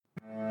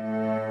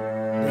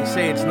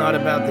say it's not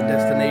about the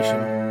destination,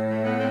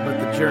 but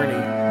the journey.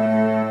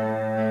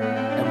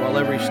 And while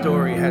every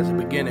story has a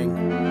beginning,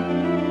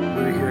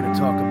 we're here to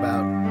talk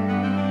about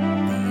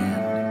the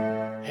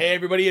end. Hey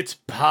everybody, it's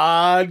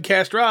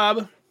Podcast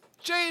Rob.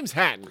 James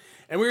Hatton.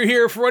 And we're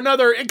here for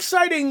another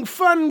exciting,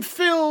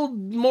 fun-filled,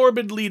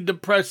 morbidly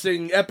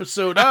depressing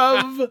episode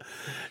of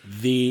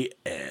The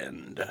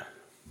End.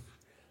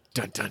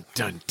 Dun dun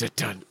dun dun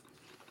dun.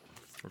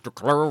 To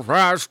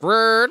clarify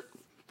straight.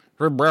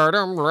 What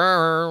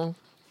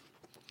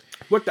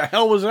the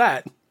hell was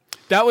that?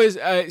 That was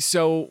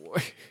so.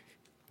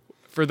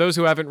 For those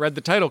who haven't read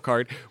the title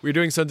card, we're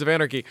doing Sons of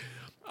Anarchy.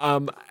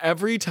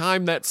 Every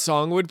time that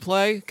song would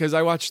play, because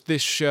I watched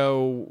this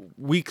show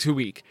week to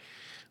week,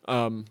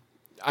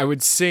 I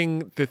would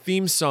sing the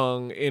theme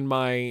song in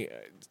my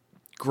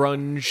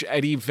grunge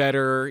Eddie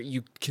Vedder.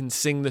 You can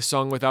sing the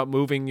song without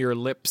moving your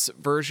lips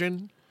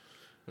version.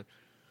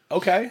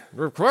 Okay.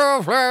 It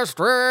has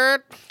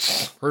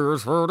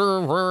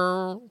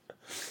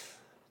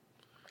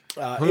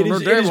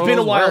been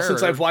a while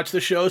since I've watched the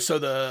show,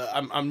 so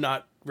I'm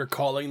not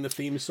recalling the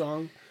theme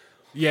song.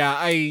 Yeah,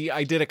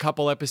 I did a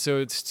couple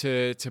episodes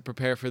to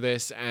prepare for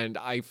this, and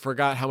I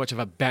forgot how much of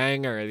a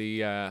banger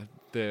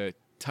the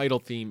title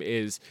theme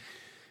is.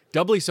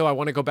 Doubly so, I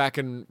want to go back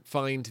and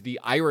find the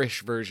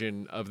Irish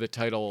version of the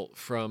title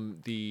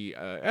from the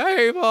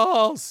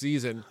Able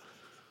season,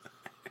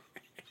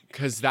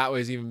 because that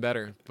was even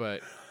better. But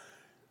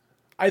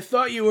I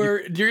thought you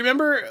were. Do you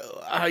remember?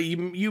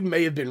 You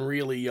may have been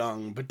really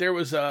young, but there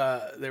was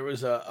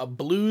a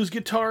blues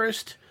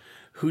guitarist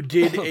who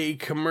did the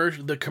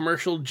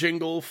commercial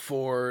jingle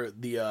for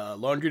the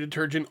laundry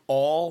detergent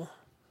All.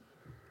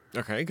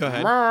 Okay, go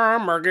ahead.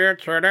 Mama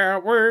gets it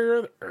out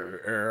with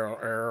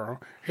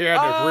he had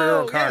this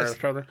real kind of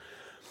something.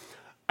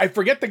 I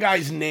forget the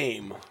guy's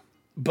name,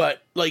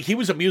 but like he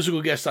was a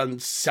musical guest on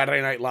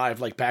Saturday Night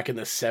Live, like back in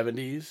the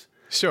 70s.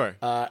 Sure.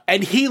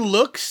 And he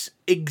looks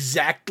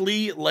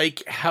exactly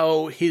like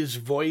how his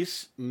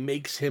voice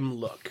makes him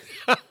look.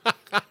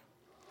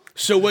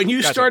 So when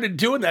you started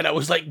doing that, I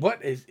was like,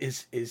 what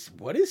is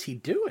he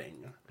doing?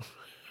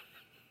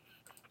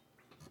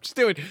 Just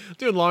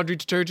doing laundry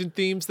detergent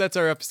themes. That's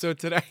our episode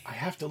today. I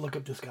have to look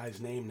up this guy's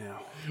name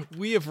now.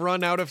 We have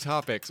run out of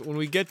topics. When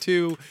we get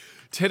to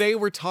today,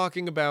 we're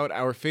talking about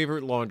our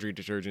favorite laundry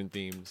detergent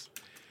themes.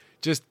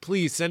 Just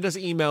please send us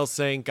emails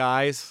saying,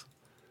 guys,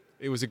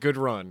 it was a good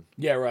run.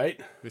 Yeah, right.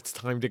 It's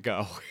time to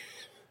go.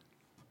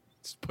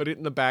 Just put it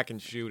in the back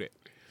and shoot it.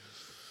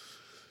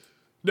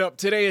 Nope.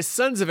 Today is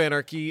Sons of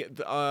Anarchy,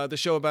 the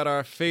show about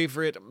our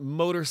favorite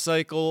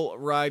motorcycle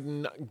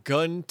riding,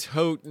 gun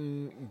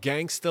toting,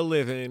 gangsta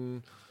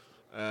living,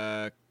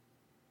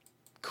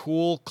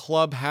 cool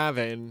club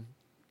having,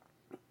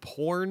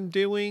 porn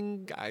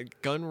doing,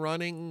 gun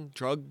running,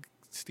 drug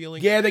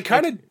stealing. Yeah, they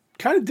kind of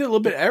did a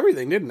little bit of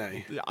everything, didn't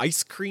they?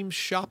 Ice cream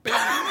shopping.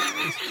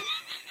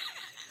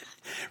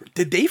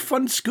 Did they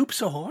fund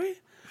Scoops Ahoy?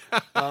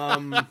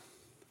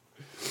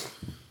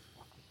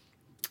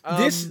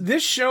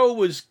 This show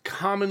was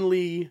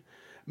commonly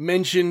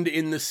mentioned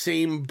in the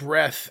same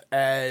breath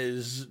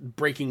as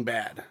Breaking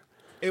Bad.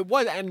 It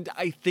was, and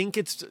I think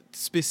it's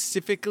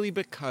specifically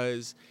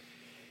because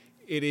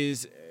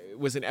it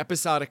was an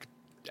episodic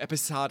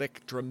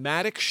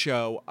dramatic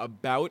show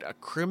about a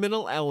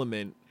criminal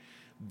element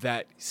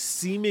that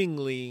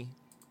seemingly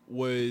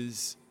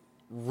was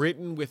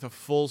written with a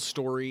full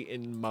story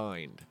in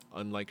mind,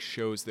 unlike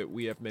shows that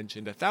we have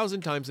mentioned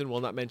 1,000 times and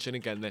will not mention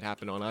again that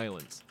happen on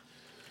islands.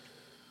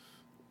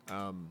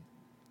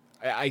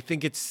 I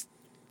think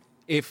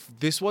if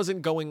this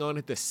wasn't going on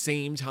at the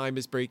same time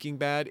as Breaking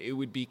Bad, it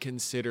would be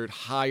considered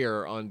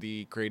higher on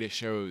the greatest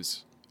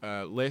shows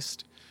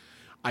list.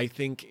 I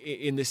think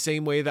in the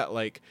same way that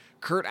like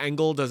Kurt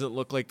Angle doesn't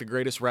look like the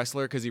greatest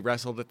wrestler because he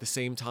wrestled at the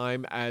same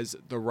time as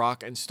The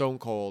Rock and Stone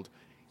Cold.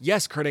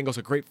 Yes, Kurt Angle's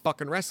a great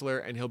fucking wrestler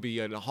and he'll be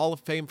in the Hall of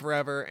Fame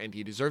forever and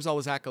he deserves all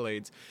his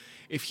accolades.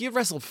 If he had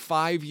wrestled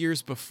 5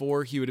 years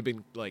before, he would have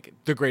been like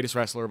the greatest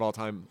wrestler of all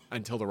time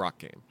until The Rock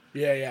came.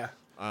 Yeah.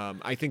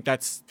 I think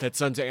that's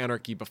Sons of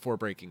Anarchy before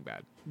Breaking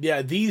Bad.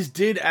 Yeah, these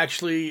did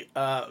actually,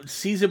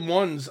 season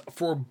ones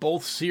for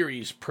both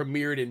series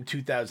premiered in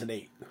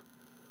 2008.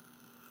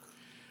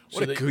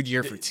 What a good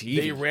year for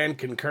TV. They ran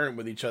concurrent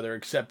with each other,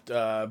 except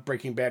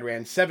Breaking Bad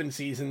ran 7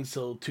 seasons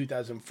till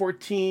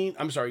 2014.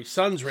 I'm sorry,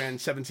 Sons ran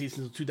 7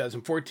 seasons till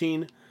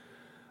 2014.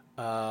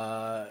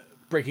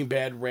 Breaking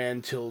Bad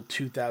ran till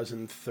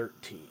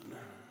 2013.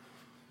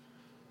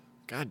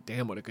 God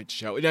damn, what a good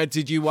show. Now,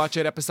 did you watch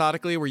it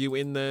episodically? Were you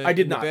in the I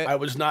did not. Bit? I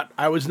was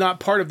not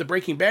part of the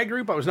Breaking Bad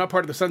group. I was not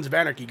part of the Sons of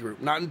Anarchy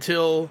group. Not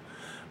until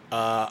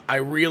I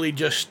really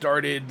just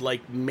started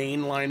like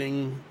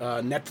mainlining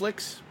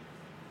Netflix.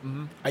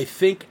 Mm-hmm. I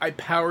think I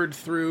powered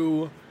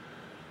through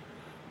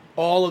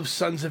all of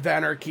Sons of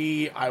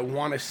Anarchy, I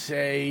want to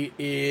say,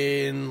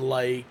 in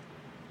like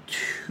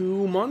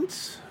 2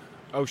 months.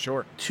 Oh,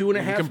 sure. 2.5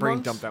 months. You can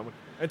brain dump that one.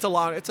 It's a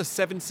lot. It's a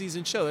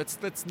 7-season show.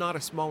 That's not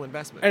a small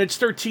investment. And it's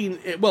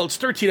 13. Well, it's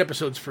 13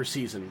 episodes per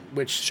season,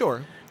 which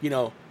sure, you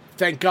know,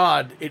 thank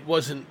God it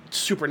wasn't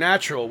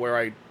Supernatural where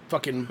I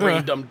fucking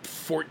brain dumped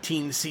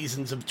 14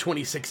 seasons of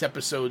 26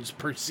 episodes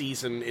per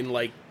season in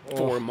like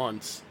 4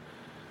 months.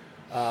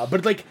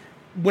 But like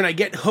when I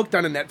get hooked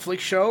on a Netflix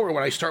show or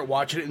when I start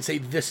watching it and say,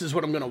 this is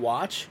what I'm going to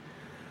watch,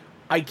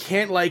 I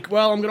can't like,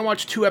 well, I'm going to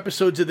watch 2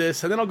 episodes of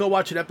this and then I'll go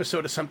watch an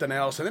episode of something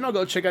else and then I'll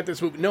go check out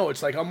this movie. No,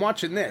 it's like I'm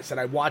watching this and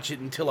I watch it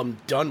until I'm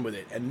done with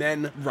it and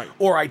then,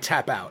 or I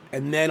tap out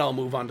and then I'll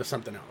move on to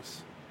something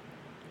else.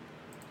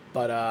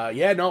 But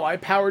yeah, no, I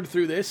powered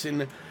through this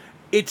and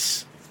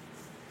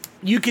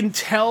you can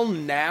tell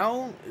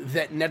now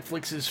that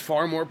Netflix is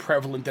far more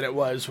prevalent than it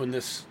was when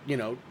this,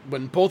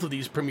 when both of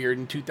these premiered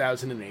in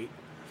 2008.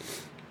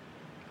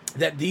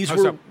 That these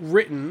were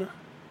written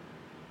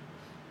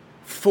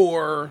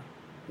for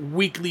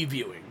weekly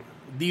viewing.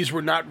 These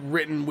were not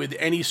written with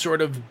any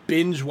sort of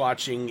binge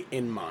watching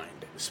in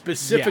mind,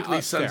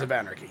 specifically Sons of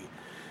Anarchy,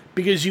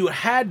 because you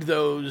had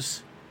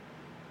those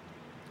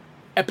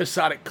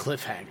episodic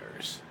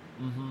cliffhangers,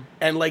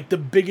 and like the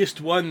biggest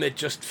one that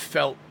just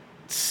felt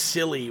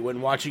silly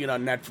when watching it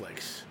on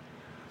Netflix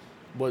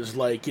was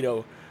like,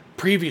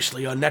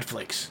 previously on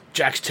Netflix,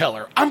 Jax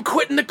Teller, I'm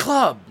quitting the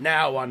club.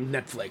 Now on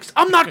Netflix,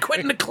 I'm not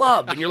quitting the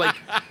club. And you're like,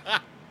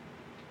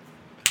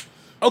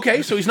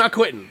 okay, so he's not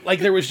quitting.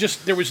 Like there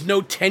was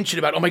no tension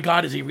about, oh my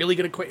God, is he really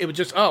going to quit? It was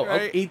just,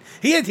 right.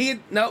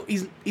 no,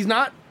 he's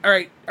not. All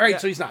right, Yeah.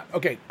 So he's not.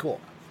 Okay, cool.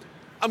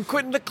 I'm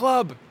quitting the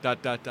club. ...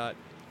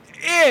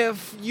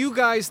 If you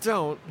guys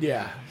don't.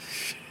 Yeah.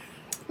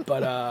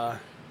 But,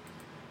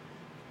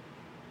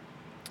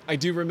 I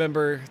do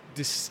remember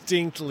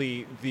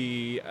distinctly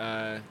the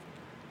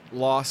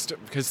Lost,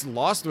 because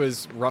Lost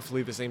was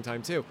roughly the same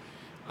time too.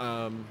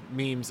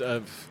 Memes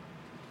of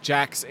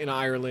Jax in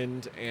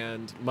Ireland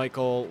and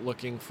Michael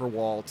looking for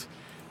Walt.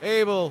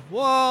 Abel,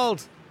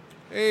 Walt!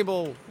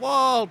 Abel,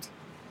 Walt!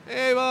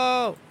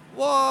 Abel,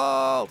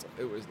 Walt!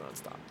 It was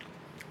nonstop.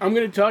 I'm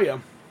going to tell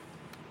you,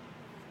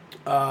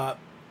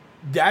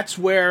 that's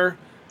where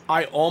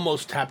I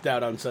almost tapped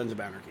out on Sons of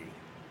Anarchy.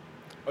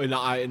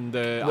 I'm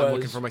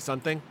looking for my son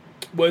thing?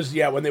 Was,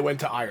 when they went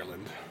to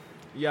Ireland.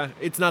 Yeah,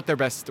 it's not their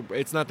best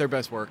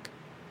work.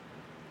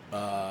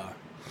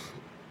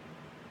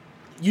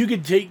 You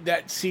could take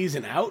that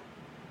season out,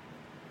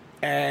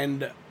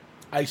 and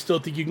I still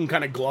think you can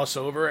kind of gloss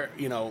over,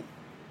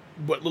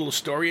 what little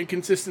story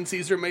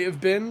inconsistencies there may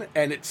have been,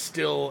 and it's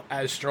still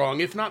as strong,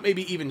 if not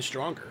maybe even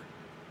stronger.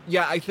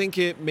 Yeah, I think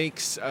it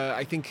makes...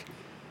 I think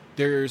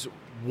there's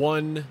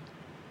one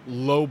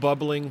low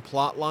bubbling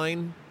plot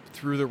line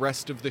through the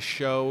rest of the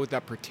show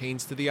that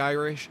pertains to the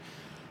Irish,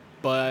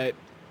 but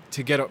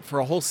to for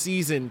a whole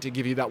season to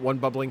give you that one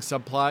bubbling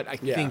subplot, I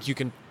think you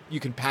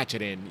can patch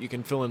it in. You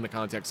can fill in the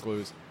context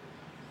clues.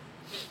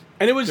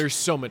 And there's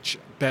so much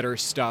better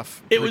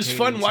stuff. It was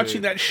fun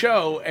watching that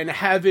show and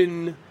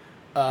having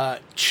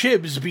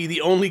Chibs be the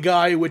only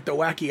guy with the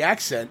wacky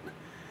accent.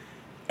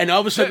 And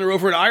all of a sudden they're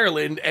over in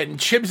Ireland and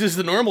Chibs is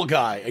the normal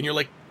guy. And you're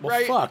like,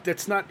 well, fuck,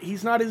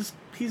 he's not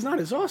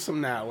as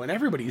awesome now and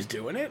everybody's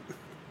doing it.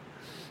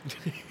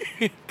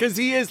 Because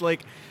he is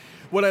like,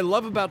 what I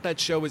love about that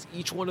show is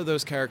each one of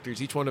those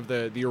characters, each one of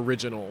the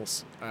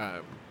originals,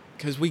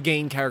 because we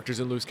gain characters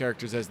and lose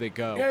characters as they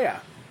go.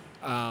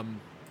 Yeah.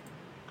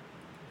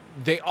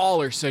 They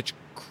all are such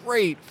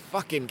great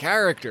fucking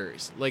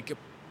characters. Like,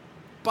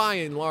 by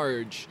and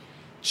large,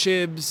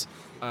 Chibs,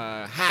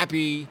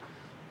 Happy,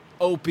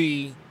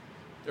 Opie,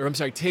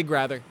 Tig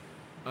rather,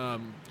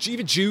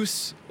 even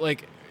Juice,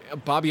 like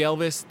Bobby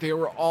Elvis, they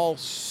were all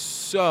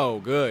so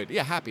good.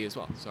 Yeah, Happy as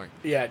well. Sorry.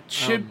 Yeah,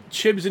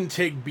 Chibs and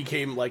Tig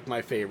became like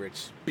my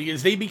favorites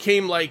because they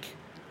became like,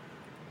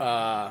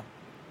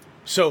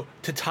 so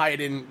to tie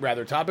it in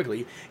rather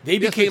topically, they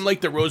became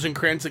like the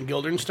Rosencrantz and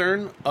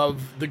Guildenstern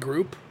of the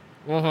group.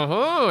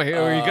 Oh,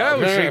 here we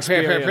go,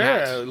 Shakespeare.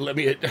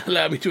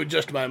 Allow me to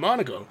adjust my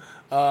monocle.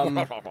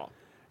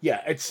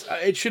 Yeah,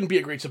 it shouldn't be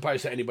a great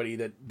surprise to anybody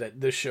that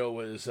this show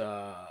was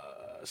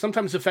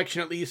sometimes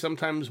affectionately,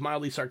 sometimes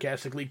mildly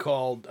sarcastically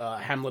called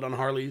Hamlet on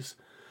Harleys.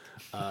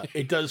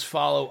 It does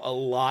follow a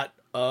lot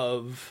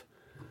of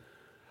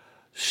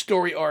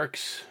story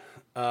arcs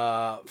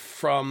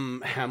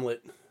from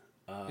Hamlet.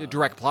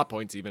 Direct plot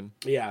points, even.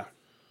 Yeah.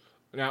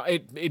 Now,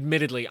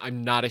 admittedly,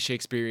 I'm not a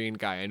Shakespearean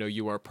guy. I know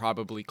you are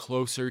probably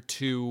closer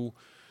to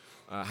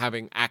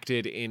having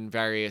acted in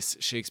various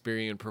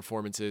Shakespearean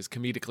performances,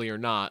 comedically or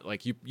not.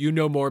 Like, you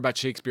know more about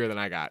Shakespeare than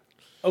I got.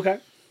 Okay.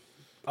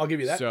 I'll give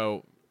you that.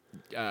 So,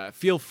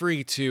 feel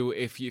free to,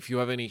 if you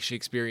have any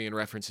Shakespearean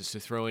references to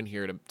throw in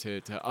here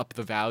to up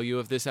the value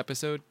of this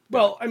episode.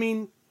 Well, I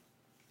mean,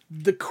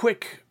 the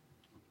quick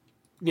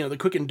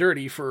and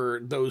dirty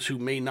for those who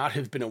may not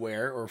have been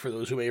aware or for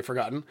those who may have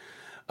forgotten.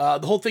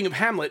 The whole thing of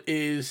Hamlet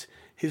is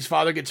his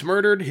father gets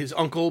murdered. His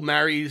uncle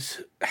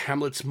marries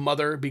Hamlet's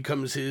mother,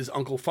 becomes his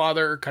uncle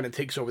father, kind of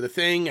takes over the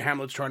thing.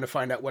 Hamlet's trying to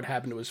find out what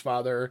happened to his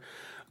father,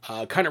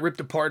 kind of ripped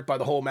apart by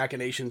the whole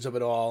machinations of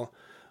it all.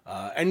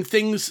 And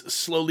things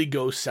slowly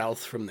go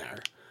south from there.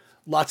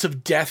 Lots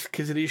of death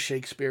because it is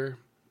Shakespeare.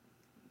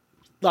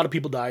 A lot of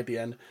people die at the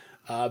end.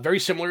 Very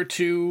similar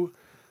to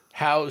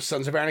how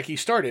Sons of Anarchy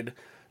started.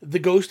 The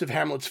ghost of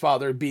Hamlet's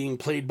father being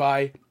played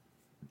by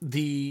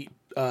the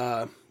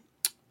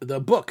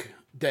book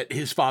that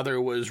his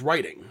father was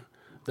writing,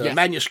 the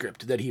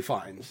manuscript that he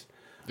finds.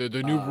 The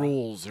new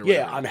rules. Or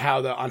Yeah,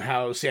 whatever. on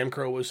how Sam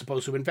Crow was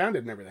supposed to have been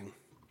founded and everything.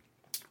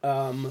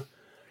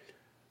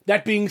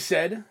 That being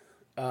said,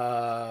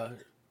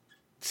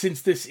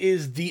 since this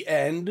is the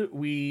end,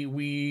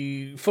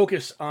 we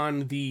focus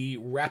on the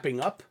wrapping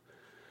up.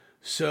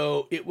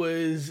 So it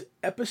was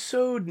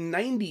episode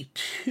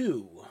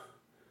 92,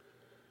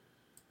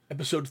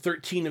 episode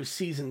 13 of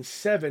season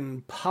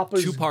 7,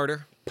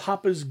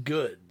 Papa's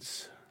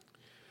Goods.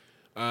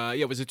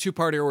 It was a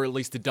two-parter, or at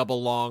least a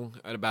double long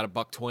at about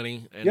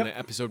 $1.20, and the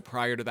episode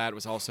prior to that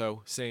was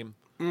also same.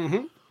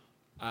 Mm-hmm.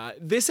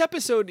 This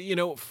episode,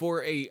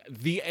 for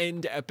the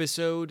end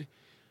episode,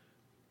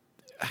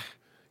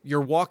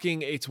 you're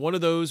walking. It's one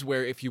of those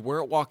where if you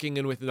weren't walking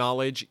in with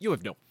knowledge, you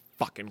have no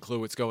fucking clue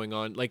what's going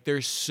on. Like,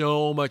 there's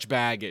so much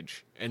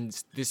baggage, and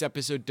this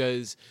episode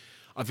does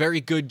a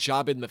very good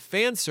job in the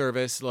fan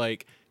service.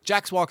 Like,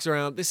 Jax walks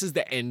around. This is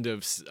the end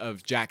of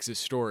Jax's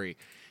story.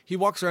 He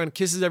walks around,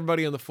 kisses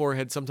everybody on the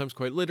forehead, sometimes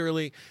quite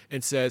literally,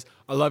 and says,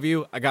 "I love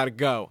you. I gotta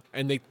go."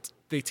 And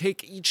they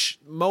take each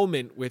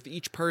moment with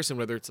each person,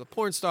 whether it's a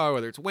porn star,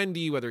 whether it's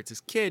Wendy, whether it's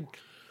his kid,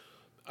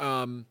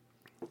 and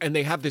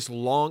they have this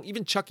long,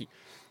 even Chucky,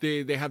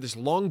 they have this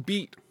long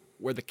beat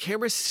where the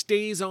camera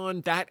stays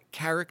on that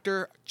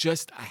character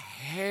just a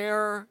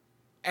hair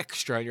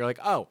extra, and you're like,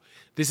 oh,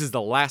 this is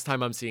the last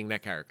time I'm seeing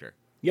that character.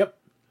 Yep.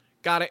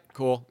 Got it.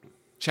 Cool.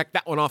 Check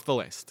that one off the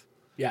list.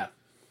 Yeah.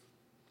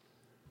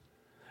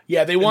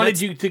 Yeah, they wanted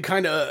you to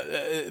kind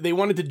of, they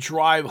wanted to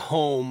drive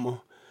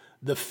home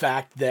the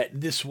fact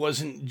that this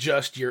wasn't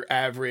just your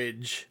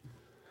average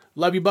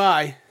love you,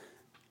 bye.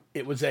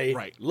 It was a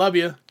love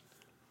you,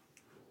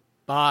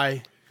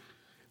 bye.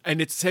 And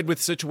it's said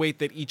with such weight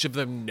that each of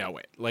them know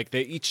it. Like,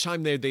 each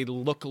time they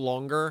look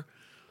longer,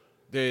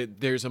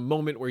 there's a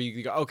moment where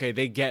you go, okay,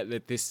 they get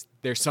that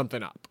there's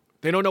something up.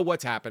 They don't know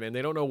what's happening.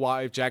 They don't know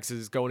why Jax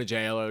is going to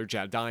jail or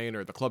dying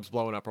or the club's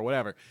blowing up or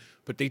whatever.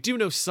 But they do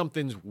know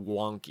something's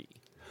wonky.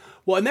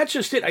 Well, and that's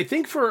just it. I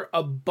think for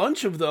a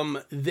bunch of them,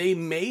 they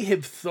may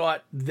have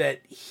thought that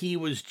he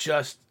was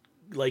just,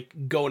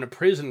 like, going to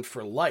prison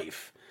for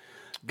life.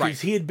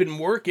 Because he had been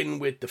working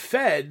with the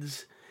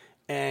feds,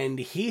 and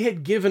he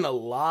had given a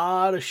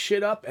lot of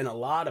shit up and a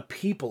lot of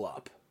people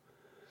up.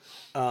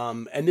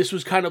 And this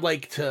was kind of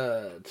like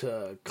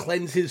to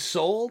cleanse his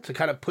soul, to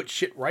kind of put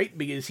shit right,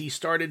 because he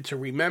started to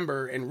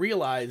remember and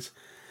realize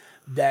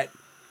that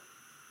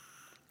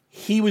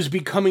he was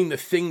becoming the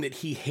thing that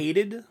he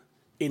hated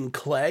in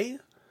Clay,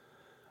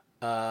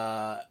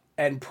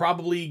 and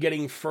probably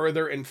getting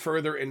further and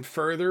further and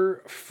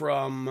further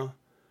from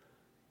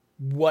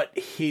what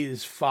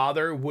his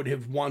father would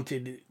have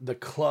wanted the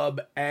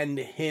club and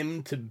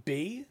him to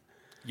be.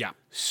 Yeah.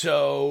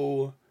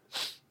 So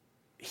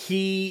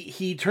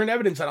he turned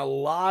evidence on a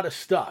lot of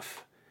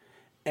stuff,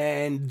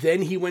 and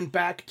then he went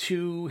back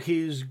to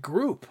his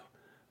group,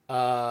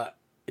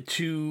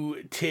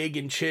 to Tig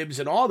and Chibs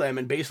and all them,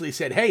 and basically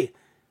said, "Hey,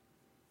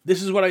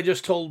 this is what I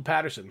just told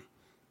Patterson.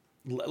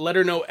 Let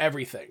her know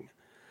everything.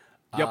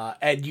 Yep.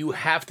 And you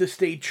have to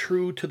stay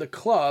true to the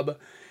club.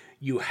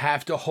 You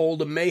have to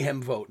hold a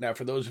mayhem vote." Now,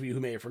 for those of you who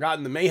may have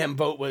forgotten, the mayhem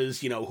vote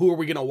was, who are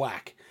we going to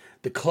whack?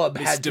 The club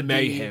had to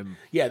Mayhem.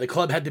 The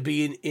club had to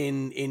be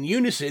in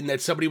unison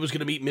that somebody was going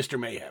to meet Mr.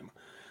 Mayhem.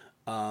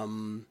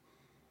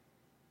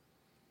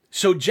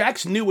 So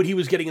Jax knew what he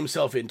was getting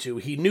himself into.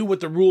 He knew what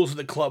the rules of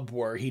the club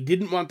were. He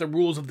didn't want the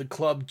rules of the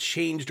club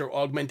changed or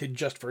augmented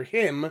just for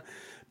him,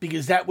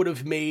 because that would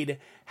have made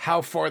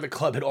how far the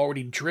club had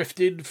already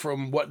drifted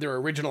from what their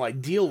original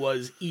ideal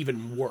was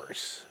even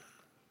worse.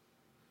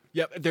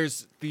 Yep.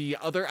 There's the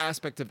other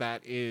aspect of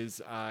that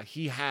is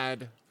he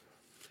had,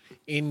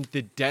 in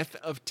the death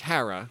of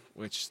Tara,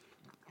 which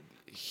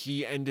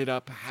he ended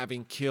up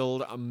having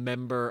killed a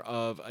member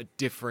of a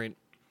different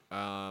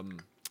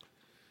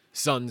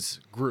Sons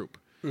group.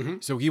 Mm-hmm.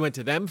 So he went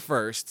to them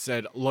first,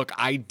 said, "Look,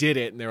 I did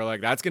it." And they were like,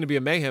 "That's going to be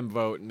a mayhem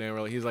vote." And they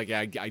were like, he's like, "Yeah,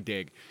 I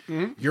dig.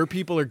 Mm-hmm. Your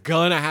people are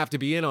going to have to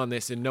be in on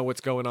this and know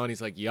what's going on."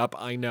 He's like, "Yup,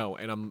 I know."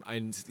 And I'm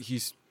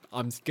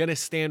going to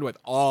stand with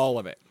all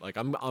of it. Like,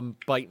 I'm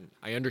biting.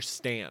 I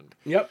understand.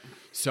 Yep.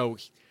 So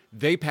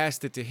they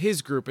passed it to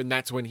his group, and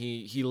that's when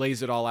he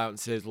lays it all out and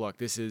says, "Look,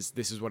 this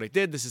is what I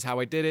did. This is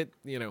how I did it.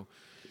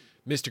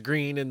 Mr.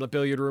 Green in the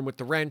billiard room with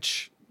the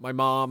wrench, my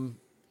mom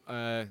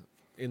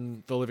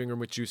in the living room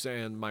with Juice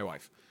and my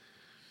wife."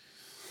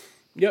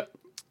 Yep.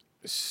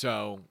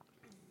 So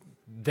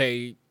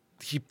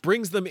he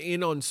brings them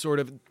in on sort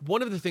of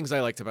one of the things I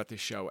liked about this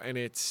show, and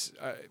it's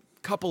a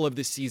couple of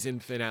the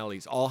season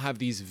finales all have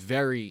these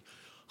very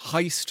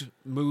heist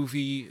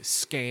movie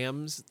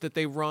scams that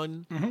they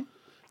run, mm-hmm.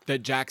 that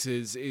Jax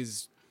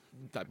is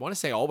I want to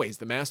say always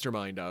the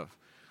mastermind of.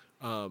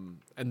 And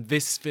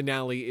this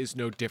finale is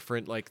no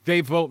different. Like,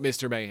 they vote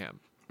Mr. Mayhem.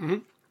 Mm-hmm.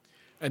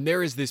 And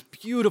there is this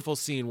beautiful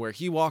scene where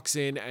he walks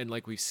in, and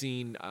like we've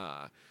seen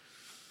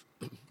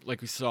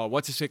like we saw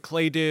what's his face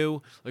Clay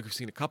do, like we've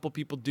seen a couple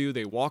people do.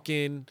 They walk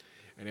in,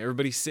 and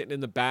everybody's sitting in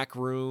the back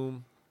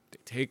room. They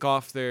take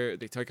off their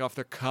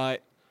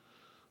cut,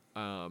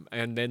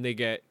 and then they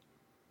get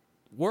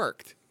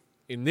worked.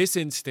 In this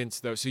instance,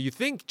 though, so you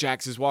think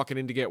Jax is walking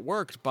in to get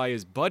worked by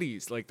his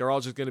buddies, like they're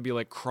all just going to be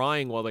like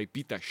crying while they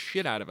beat the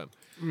shit out of him.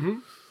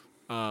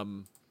 Mm-hmm.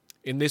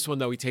 In this one,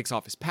 though, he takes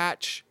off his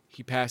patch,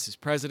 he passes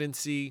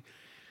presidency,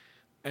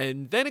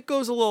 and then it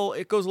goes a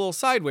little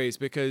sideways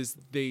because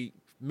they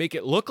make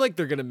it look like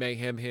they're going to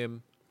mayhem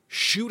him,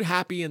 shoot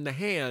Happy in the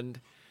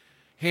hand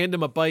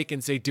him a bike,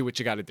 and say, "Do what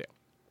you got to do."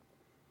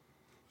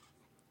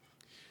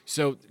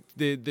 So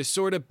the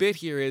sort of bit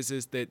here is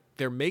that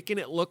they're making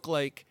it look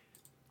like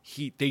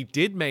they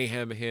did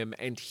mayhem him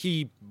and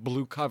he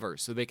blew cover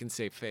so they can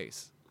save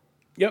face.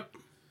 Yep.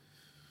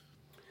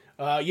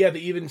 Yeah, they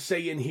even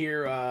say in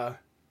here, where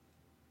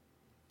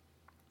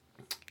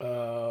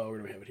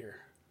do we have it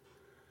here?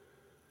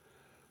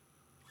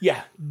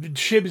 Yeah,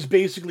 Shibs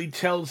basically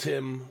tells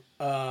him,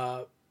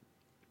 I'll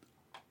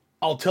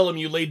tell him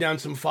you laid down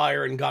some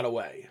fire and got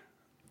away.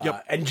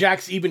 Yep. And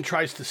Jax even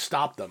tries to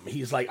stop them.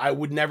 He's like, I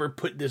would never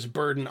put this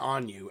burden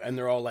on you. And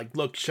they're all like,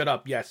 look, shut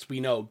up. Yes, we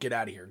know. Get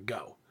out of here.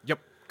 Go. Yep.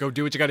 Go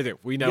do what you got to do.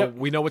 We know. Yep.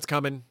 We know what's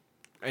coming.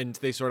 And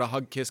they sort of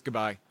hug, kiss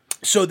goodbye.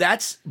 So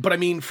but I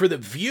mean, for the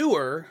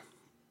viewer,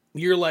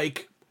 you're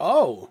like,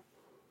 oh,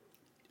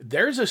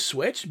 there's a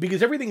switch?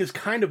 Because everything is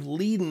kind of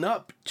leading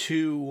up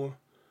to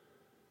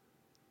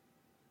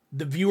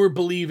the viewer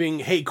believing,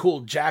 hey,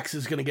 cool, Jax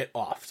is going to get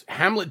off.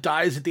 Hamlet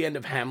dies at the end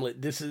of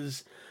Hamlet. This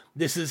is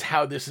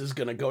how this is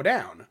going to go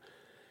down.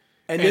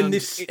 And then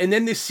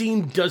this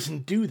scene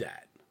doesn't do that.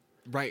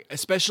 Right,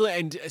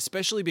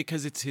 especially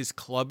because it's his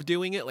club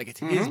doing it, like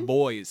it's his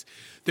boys.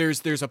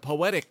 There's a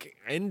poetic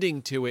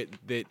ending to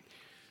it that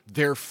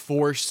they're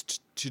forced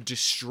to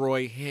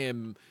destroy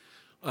him.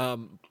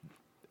 And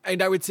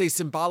I would say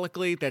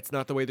symbolically, that's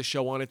not the way the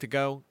show wanted to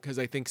go, because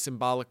I think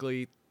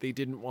symbolically they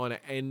didn't want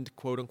to end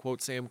quote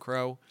unquote Sam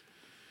Crow.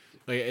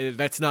 Like,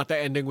 that's not the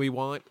ending we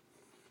want.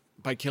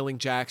 By killing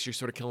Jax, you're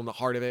sort of killing the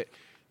heart of it.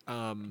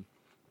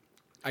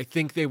 I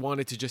think they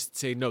wanted to just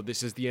say, no,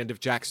 this is the end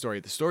of Jack's story.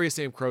 The story of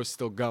Sam Crow's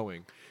still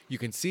going. You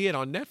can see it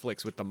on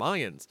Netflix with the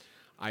Mayans.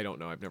 I don't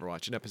know. I've never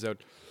watched an episode.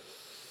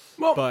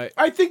 Well, but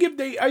I think if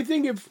the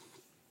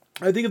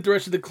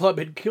rest of the club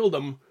had killed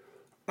him,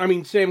 I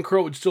mean, Sam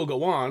Crow would still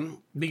go on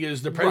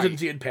because the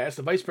presidency had passed,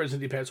 the vice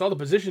presidency had passed, all the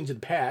positions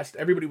had passed.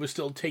 Everybody was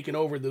still taking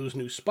over those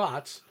new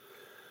spots.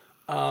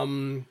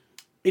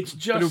 It's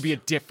just, but it would be a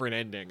different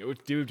ending. It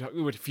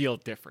would feel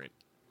different.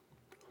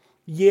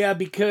 Yeah,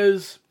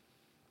 because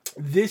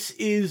this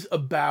is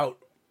about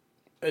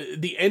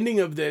the ending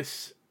of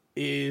this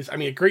is, I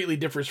mean, it greatly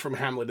differs from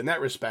Hamlet in that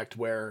respect,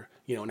 where,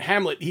 you know, in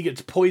Hamlet he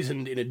gets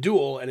poisoned in a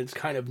duel and it's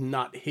kind of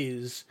not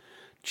his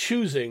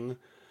choosing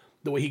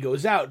the way he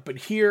goes out. But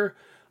here,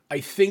 I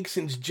think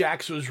since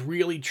Jax was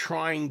really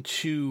trying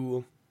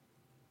to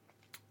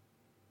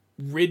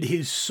rid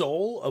his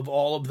soul of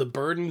all of the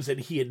burdens that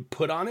he had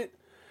put on it,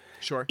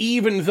 sure.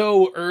 Even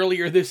though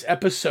earlier this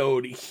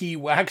episode, he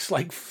whacks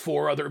like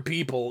 4 other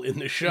people in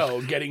the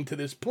show getting to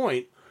this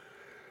point,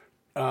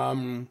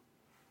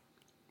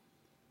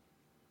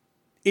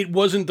 it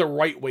wasn't the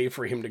right way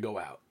for him to go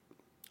out.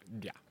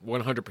 Yeah,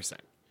 100%.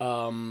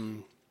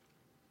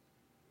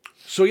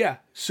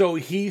 So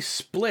he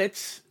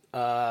splits.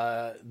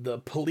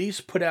 The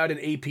police put out an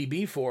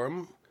APB for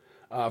him,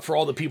 for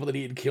all the people that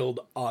he had killed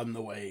on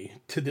the way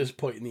to this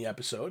point in the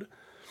episode.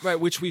 Right,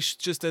 which we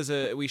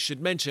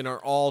should mention are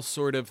all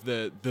sort of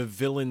the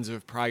villains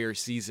of prior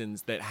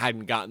seasons that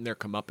hadn't gotten their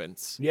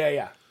comeuppance.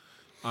 Yeah.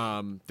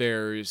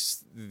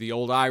 There's the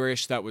old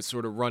Irish that was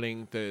sort of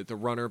running the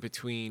runner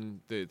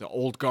between the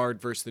old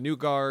guard versus the new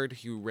guard,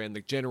 who ran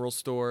the general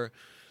store.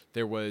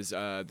 There was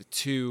the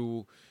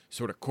 2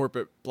 sort of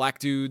corporate black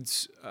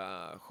dudes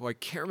who I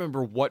can't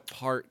remember what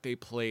part they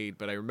played,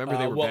 but I remember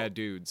they were bad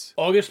dudes.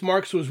 August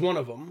Marks was one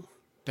of them.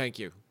 Thank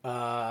you.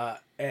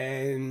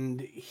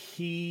 And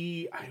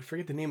I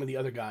forget the name of the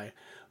other guy,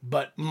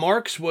 but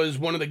Marks was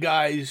one of the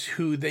guys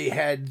who they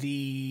had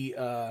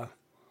I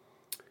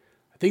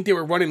think they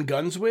were running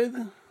guns with,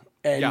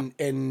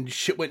 and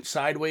shit went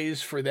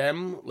sideways for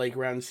them, like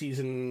around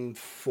season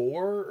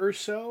 4 or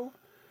so.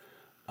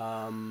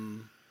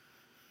 And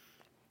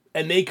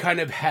they kind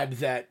of had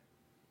that,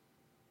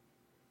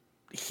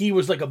 he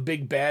was like a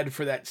big bad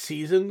for that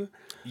season.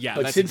 Yeah,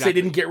 but since they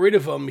didn't get rid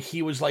of him,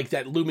 he was like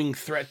that looming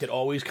threat that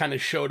always kind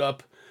of showed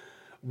up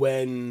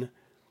when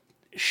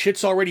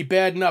shit's already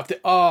bad enough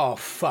that, oh,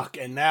 fuck,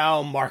 and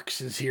now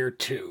Marks is here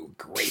too.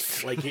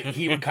 Great. Like,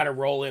 he would kind of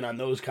roll in on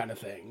those kind of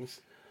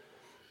things.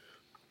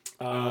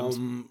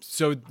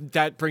 So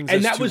that brings us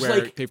and that to was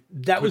where like,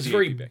 that was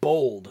very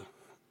bold,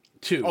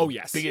 too. Oh,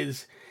 yes.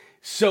 Because,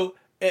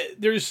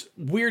 there's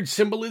weird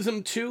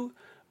symbolism, too.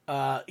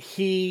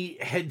 He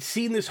had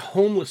seen this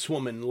homeless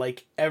woman,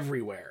 like,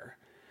 everywhere.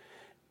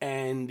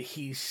 And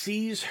he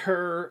sees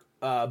her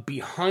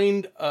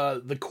behind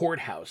the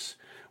courthouse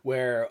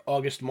where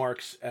August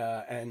Marks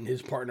and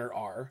his partner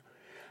are.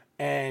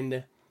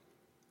 And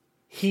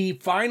he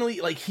finally,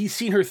 like, he's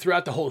seen her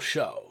throughout the whole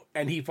show,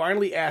 and he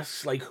finally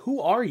asks, like,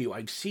 who are you?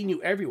 I've seen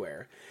you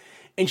everywhere.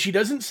 And she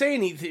doesn't say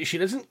anything. She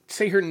doesn't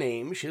say her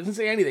name. She doesn't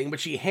say anything,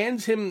 but she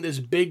hands him this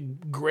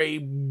big gray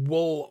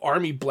wool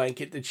army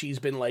blanket that she's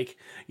been, like,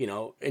 you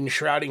know,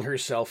 enshrouding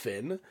herself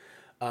in.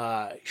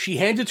 She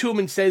hands it to him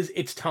and says,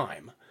 it's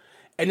time.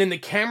 And then the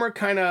camera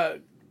kind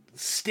of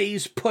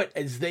stays put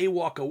as they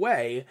walk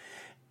away,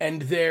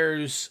 and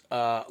there's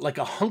like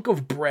a hunk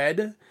of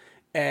bread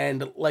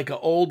and like an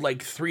old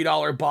like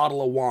 $3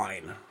 bottle of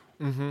wine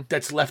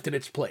that's left in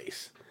its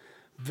place.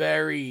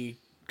 Very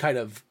kind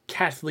of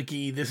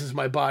Catholic-y, this is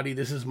my body,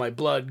 this is my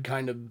blood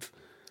kind of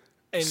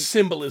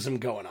symbolism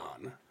going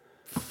on.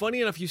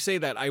 Funny enough you say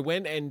that. I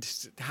went and,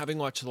 having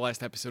watched the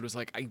last episode, was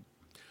like,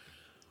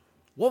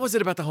 what was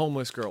it about the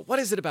homeless girl? What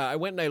is it about? I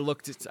went and I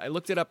looked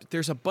it up.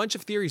 There's a bunch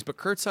of theories, but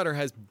Kurt Sutter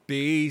has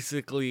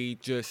basically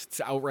just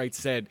outright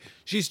said,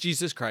 she's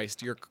Jesus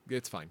Christ.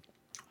 It's fine.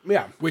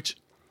 Yeah. Which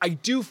I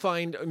do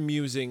find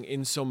amusing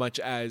in so much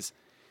as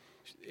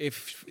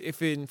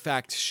if in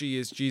fact she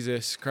is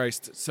Jesus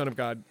Christ, Son of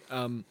God,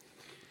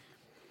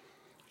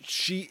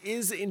 she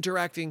is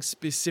interacting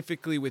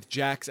specifically with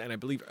Jax and I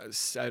believe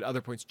at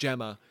other points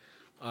Gemma,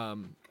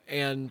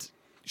 and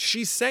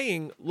she's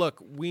saying,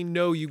 look, we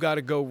know you got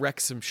to go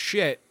wreck some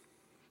shit.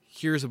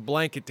 Here's a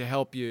blanket to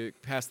help you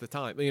pass the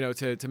time, you know,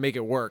 to make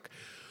it work.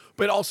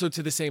 But also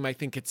to the same, I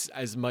think it's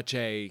as much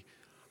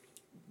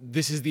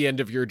this is the end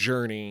of your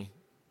journey.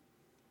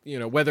 You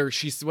know, whether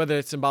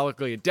it's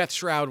symbolically a death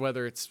shroud,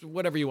 whether it's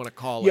whatever you want to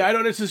call it. Yeah, I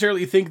don't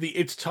necessarily think the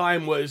it's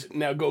time was,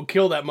 now go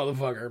kill that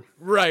motherfucker.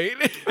 Right.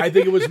 I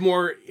think it was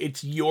more,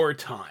 it's your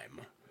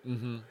time.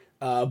 Mm-hmm.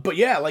 But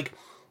yeah, like,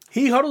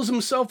 he huddles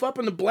himself up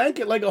in the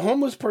blanket like a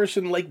homeless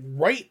person, like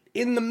right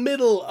in the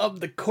middle of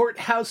the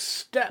courthouse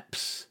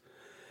steps.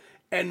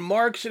 And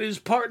Marks and his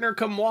partner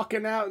come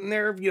walking out in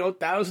their, you know,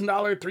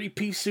 $1,000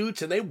 three-piece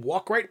suits, and they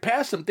walk right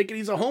past him thinking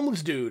he's a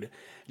homeless dude.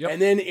 Yep.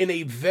 And then in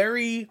a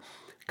very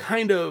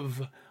kind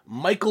of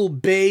Michael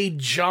Bay,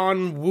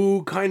 John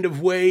Woo kind of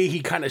way,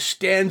 he kind of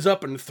stands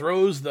up and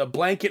throws the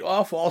blanket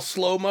off all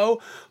slow-mo,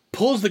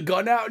 pulls the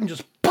gun out and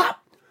just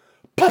pop,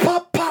 pop,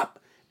 pop, pop,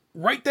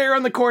 right there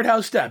on the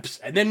courthouse steps,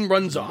 and then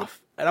runs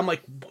off. And I'm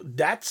like,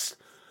 that's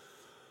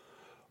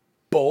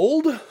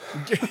bold.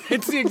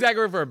 It's the exact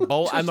word for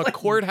bold. On the like,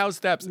 courthout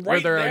steps right where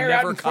there are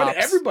never in cops. Front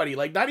of everybody,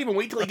 like not even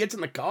wait till he gets in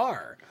the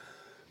car.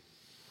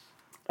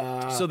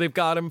 So they've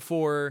got him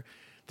for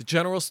the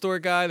general store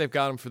guy. They've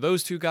got him for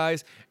those two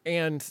guys,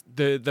 and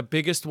the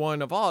biggest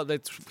one of all,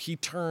 that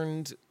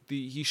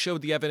he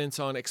showed the evidence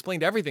on,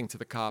 explained everything to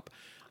the cop,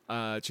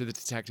 to the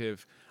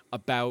detective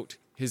about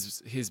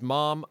his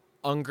mom,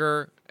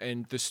 Unger,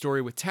 and the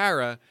story with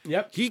Tara.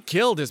 Yep. He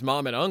killed his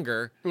mom and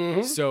Unger.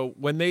 Mm-hmm. So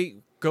when they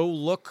go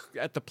look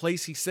at the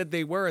place he said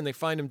they were and they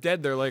find him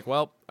dead, they're like,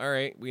 well, all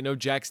right, we know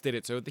Jax did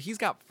it. So he's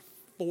got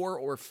 4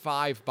 or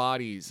 5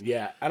 bodies.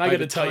 Yeah, and I got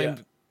to tell you,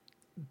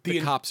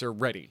 the cops are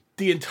ready.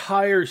 The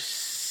entire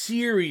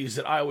series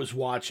that I was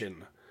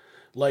watching,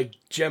 like,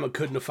 Gemma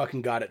couldn't have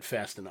fucking got it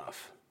fast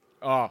enough.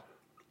 Oh.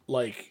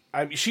 Like,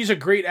 I mean, she's a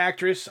great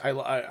actress.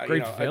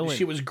 Great villain.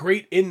 She was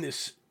great in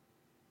this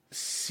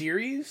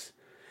series.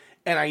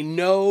 And I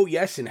know,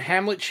 yes, in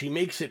Hamlet, she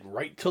makes it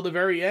right till the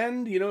very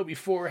end, you know,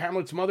 before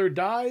Hamlet's mother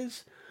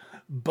dies.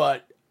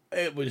 But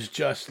it was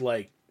just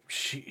like,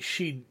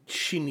 she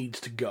needs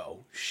to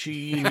go.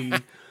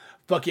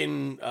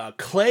 Fucking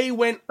Clay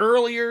went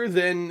earlier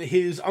than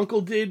his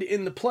uncle did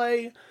in the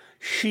play.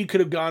 She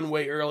could have gone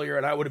way earlier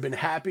and I would have been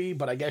happy,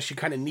 but I guess she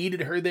kind of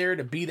needed her there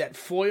to be that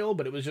foil.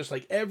 But it was just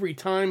like every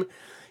time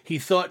he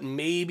thought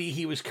maybe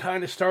he was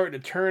kind of starting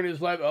to turn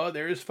his life. Oh,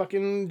 there's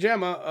fucking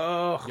Gemma.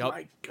 Oh, yep.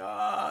 My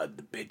God,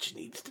 the bitch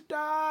needs to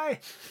die.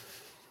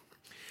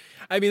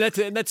 I mean,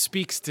 that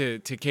speaks to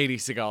Katie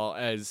Sagal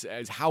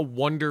as how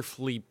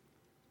wonderfully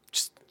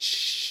just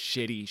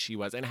shitty she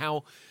was, and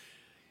how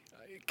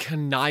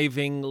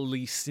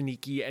connivingly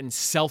sneaky and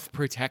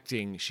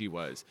self-protecting she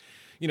was.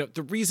 You know,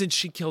 the reason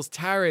she kills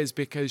Tara is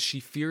because she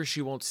fears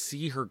she won't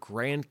see her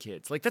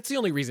grandkids. Like, that's the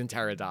only reason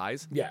Tara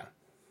dies. Yeah.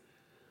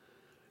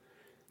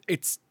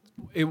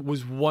 It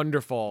was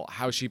wonderful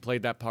how she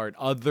played that part,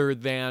 other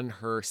than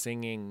her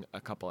singing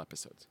a couple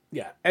episodes.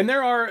 Yeah, and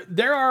there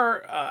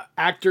are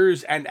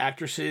actors and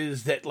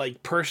actresses that,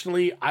 like,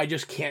 personally, I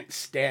just can't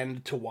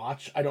stand to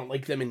watch. I don't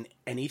like them in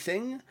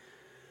anything.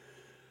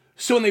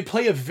 So when they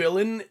play a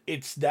villain,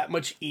 it's that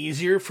much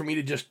easier for me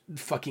to just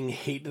fucking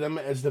hate them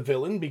as the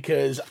villain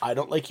because I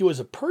don't like you as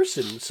a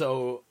person.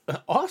 So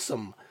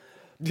awesome.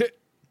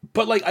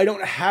 But, like, I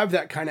don't have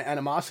that kind of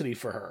animosity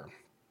for her.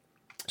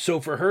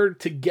 So for her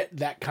to get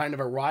that kind of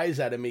a rise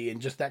out of me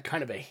and just that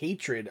kind of a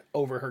hatred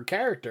over her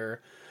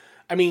character,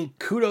 I mean,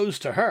 kudos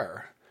to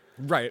her.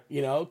 Right.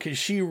 You know, because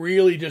she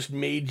really just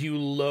made you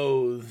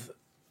loathe,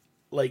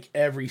 like,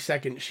 every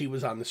second she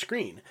was on the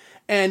screen.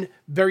 And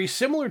very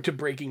similar to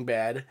Breaking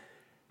Bad,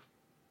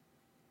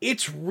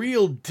 it's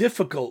real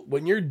difficult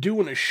when you're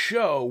doing a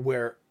show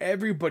where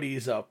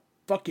everybody's a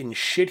fucking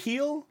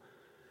shitheel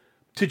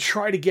to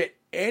try to get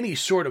any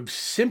sort of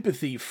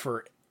sympathy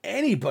for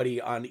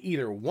anybody on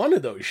either one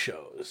of those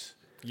shows.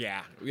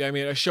 Yeah. I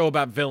mean, a show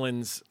about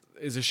villains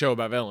is a show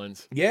about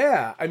villains.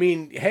 Yeah, I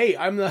mean, hey,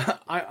 I'm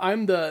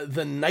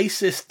the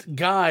nicest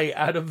guy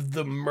out of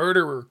the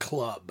murderer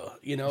club.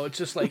 You know, it's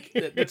just like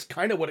that's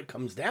kind of what it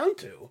comes down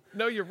to.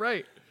 No, you're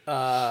right.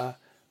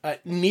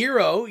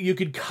 Nero, you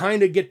could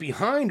kind of get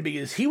behind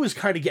because he was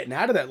kind of getting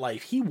out of that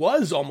life. He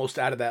was almost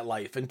out of that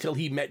life until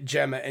he met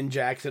Gemma and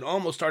Jax and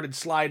almost started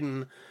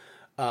sliding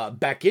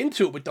back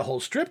into it with the whole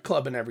strip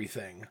club and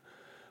everything.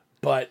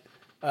 But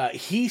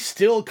he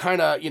still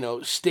kind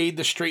of, stayed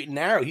the straight and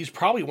narrow. He's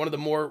probably one of the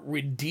more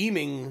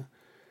redeeming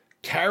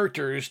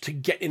characters to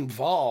get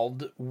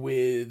involved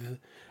with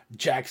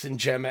Jax and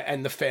Gemma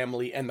and the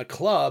family and the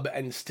club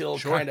and still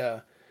kind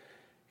of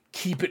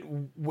keep it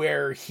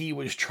where he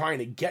was trying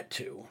to get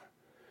to.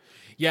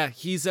 Yeah,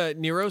 he's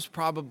Nero's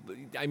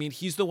probably, I mean,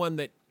 he's the one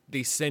that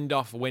they send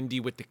off Wendy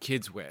with the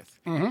kids with.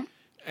 Mm-hmm.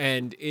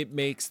 And it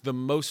makes the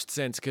most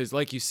sense because,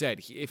 like you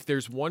said, if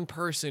there's one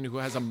person who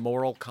has a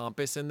moral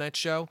compass in that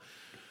show,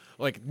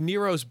 like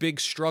Nero's big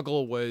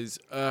struggle was,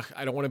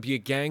 I don't want to be a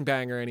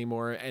gangbanger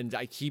anymore. And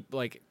I keep,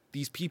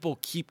 these people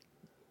keep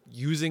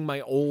using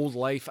my old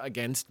life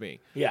against me.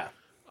 Yeah.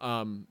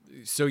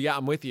 So, yeah,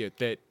 I'm with you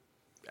that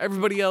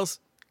everybody else,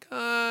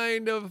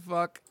 kind of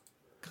a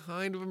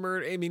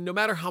murder. I mean, no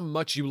matter how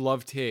much you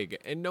love Tig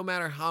and no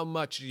matter how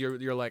much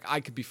you're like, I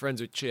could be friends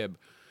with Chib,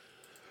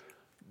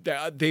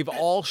 they've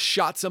all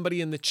shot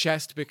somebody in the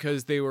chest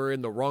because they were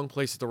in the wrong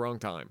place at the wrong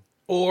time.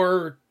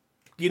 Or,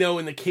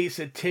 in the case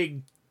of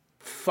Tig,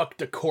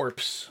 fucked a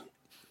corpse.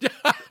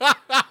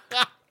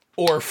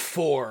 Or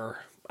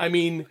 4. I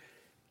mean,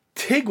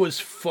 Tig was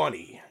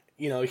funny.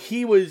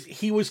 He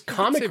was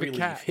comic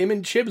relief. Him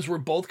and Chibs were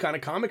both kind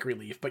of comic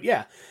relief. But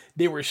yeah,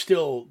 they were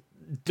still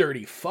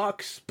dirty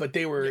fucks, but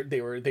they were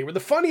the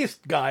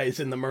funniest guys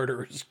in the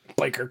Murderers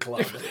Biker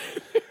Club.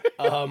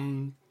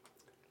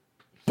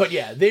 But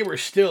yeah, they were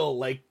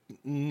still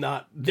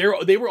not there.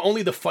 They were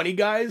only the funny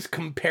guys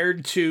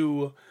compared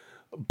to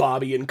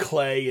Bobby and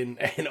Clay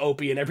and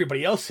Opie and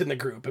everybody else in the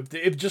group.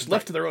 If just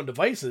left to their own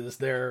devices,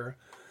 they're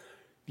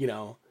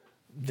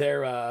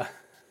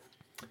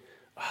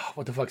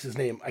what the fuck's his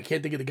name? I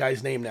can't think of the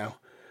guy's name now.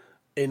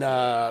 In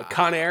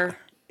Con Air,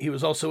 he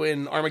was also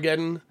in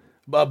Armageddon.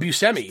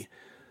 Buscemi.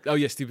 Oh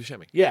yeah, Steve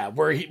Buscemi. Yeah,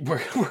 where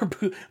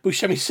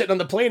Buscemi's sitting on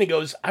the plane and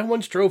goes, "I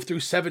once drove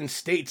through 7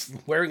 states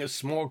wearing a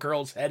small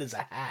girl's head as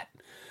a hat."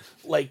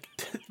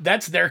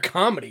 That's their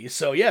comedy.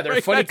 So yeah,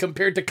 they're funny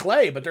compared to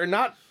Clay, but they're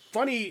not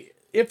funny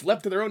if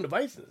left to their own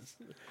devices.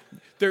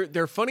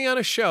 They're funny on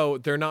a show.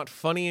 They're not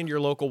funny in your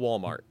local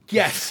Walmart.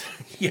 Yes,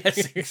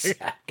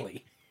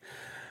 exactly.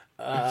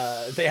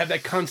 They have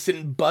that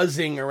constant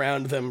buzzing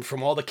around them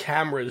from all the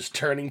cameras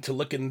turning to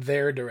look in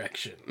their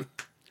direction.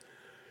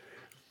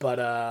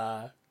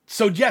 But,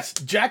 so yes,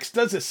 Jax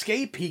does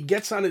escape. He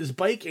gets on his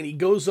bike and he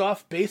goes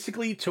off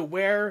basically to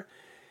where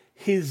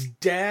his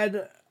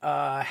dad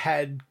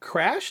had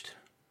crashed.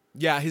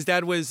 Yeah, his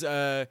dad was,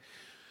 and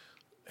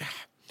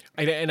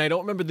I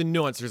don't remember the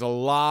nuance. There's a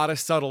lot of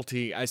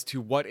subtlety as to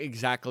what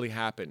exactly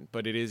happened,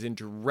 but it is in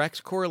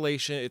direct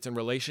correlation. It's in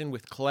relation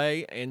with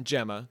Clay and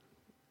Gemma,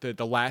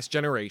 the last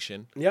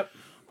generation. Yep.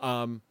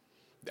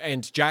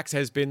 And Jax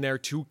has been there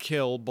to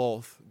kill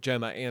both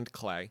Gemma and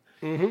Clay.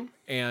 Mm-hmm.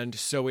 And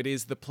so it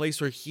is the place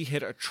where he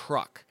hit a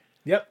truck.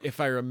 Yep. If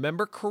I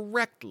remember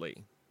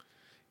correctly,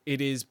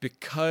 it is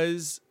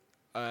because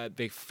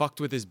they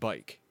fucked with his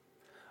bike.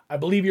 I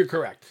believe you're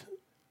correct.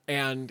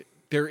 And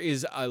there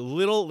is a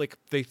little,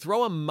 they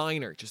throw a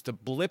minor, just a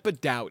blip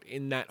of doubt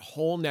in that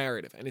whole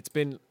narrative. And it's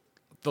been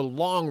the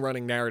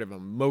long-running narrative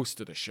of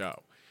most of the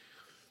show.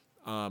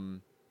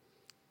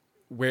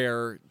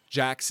 Where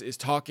Jax is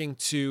talking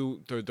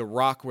to the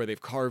rock where they've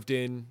carved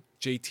in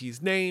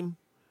JT's name.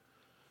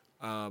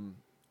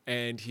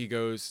 And he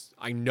goes,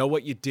 "I know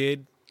what you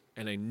did,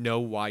 and I know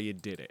why you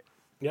did it."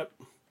 Yep.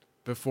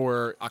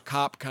 Before a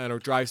cop kind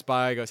of drives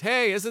by, goes,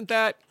 "Hey, isn't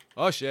that?"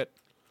 "Oh, shit."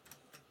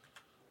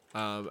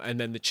 And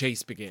then the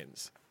chase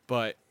begins.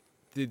 But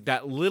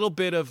that little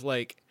bit of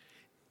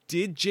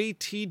did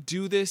JT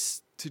do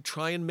this to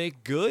try and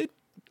make good?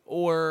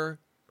 Or,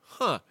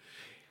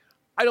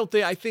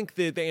 I think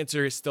the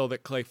answer is still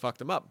that Clay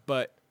fucked him up,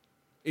 but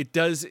it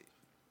does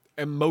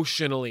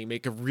emotionally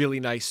make a really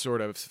nice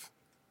sort of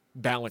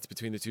balance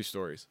between the two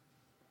stories.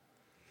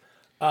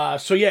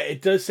 So yeah,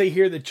 it does say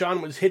here that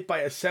John was hit by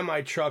a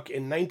semi-truck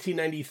in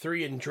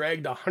 1993 and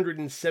dragged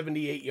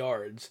 178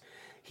 yards.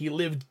 He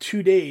lived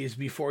 2 days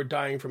before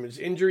dying from his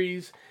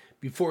injuries.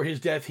 Before his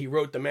death, he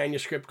wrote the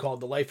manuscript called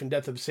The Life and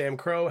Death of Sam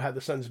Crow, How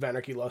the Sons of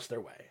Anarchy Lost Their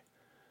Way.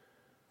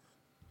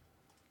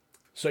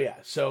 So yeah,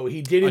 so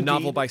he did a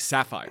novel by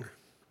Sapphire.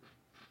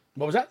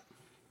 What was that?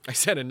 I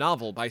said a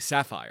novel by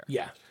Sapphire.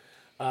 Yeah.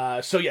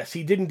 So yes,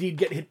 he did indeed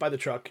get hit by the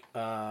truck,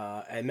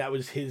 and that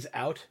was his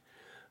out.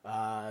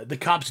 The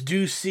cops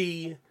do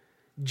see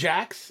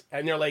Jax,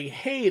 and they're like,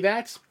 "Hey,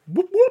 that's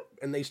whoop whoop,"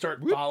 and they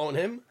start following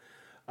him.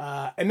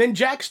 And then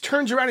Jax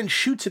turns around and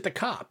shoots at the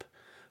cop,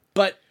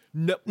 but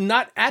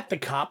not at the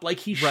cop.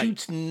 He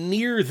shoots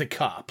near the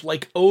cop,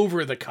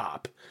 over the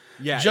cop.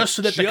 Yeah, just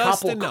so that the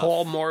just cop will enough.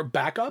 call more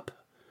backup.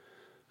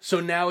 So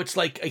now it's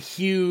like a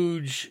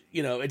huge,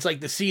 it's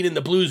like the scene in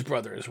the Blues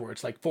Brothers where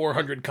it's like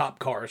 400 cop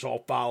cars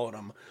all following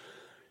him.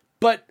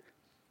 But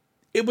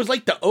it was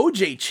like the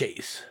OJ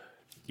chase.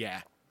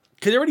 Yeah.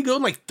 Because they're already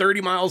going like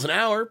 30 miles an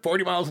hour,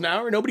 40 miles an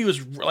hour. Nobody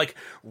was like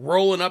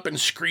rolling up and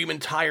screaming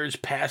tires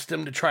past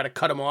him to try to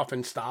cut him off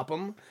and stop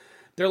him.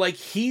 They're like,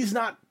 he's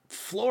not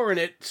flooring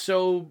it,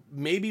 so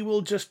maybe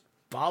we'll just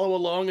follow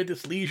along at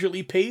this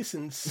leisurely pace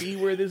and see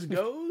where this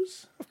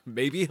goes.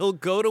 Maybe he'll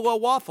go to a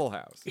Waffle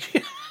House.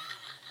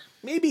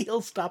 Maybe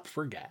he'll stop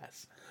for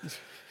gas.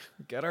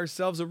 Get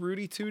ourselves a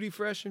Rudy Tooty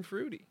Fresh and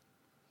Fruity.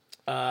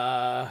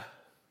 So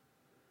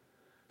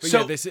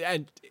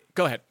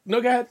Go ahead.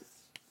 No, go ahead.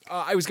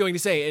 I was going to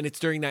say, and it's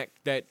during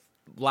that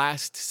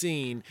last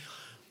scene.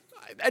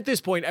 At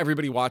this point,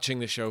 everybody watching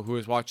the show who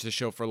has watched the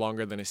show for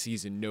longer than a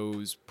season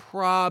knows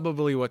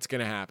probably what's going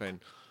to happen.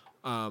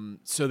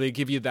 So they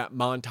give you that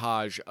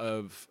montage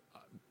of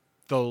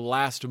the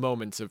last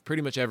moments of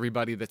pretty much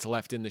everybody that's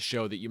left in the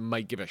show that you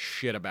might give a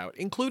shit about,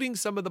 including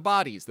some of the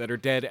bodies that are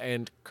dead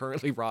and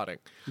currently rotting.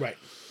 Right.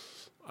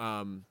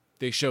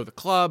 They show the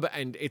club,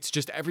 and it's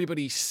just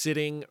everybody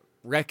sitting,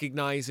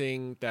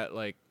 recognizing that,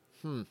 like,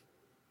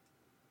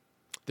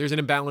 there's an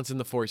imbalance in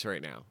the force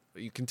right now.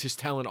 You can just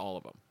tell in all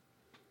of them.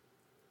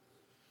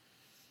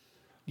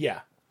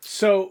 Yeah.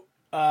 So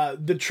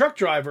the truck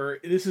driver,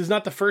 this is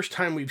not the first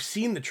time we've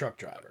seen the truck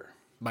driver.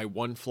 My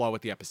one flaw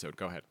with the episode.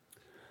 Go ahead.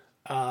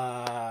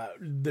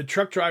 The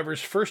truck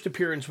driver's first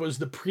appearance was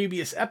the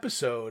previous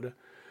episode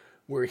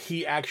where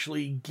he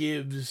actually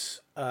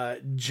gives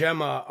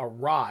Gemma a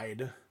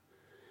ride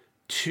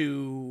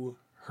to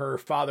her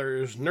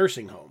father's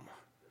nursing home.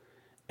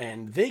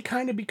 And they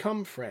kind of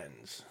become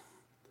friends.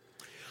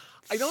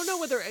 I don't know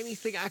whether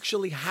anything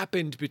actually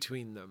happened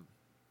between them.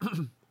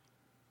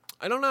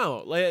 I don't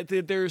know. Like,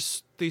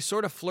 they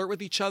sort of flirt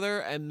with each other,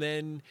 and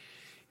then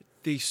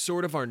they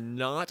sort of are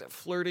not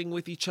flirting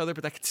with each other,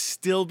 but that could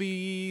still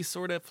be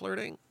sort of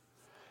flirting.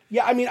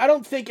 Yeah, I mean, I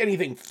don't think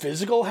anything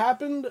physical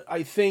happened.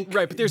 I think...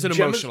 Right, but there's an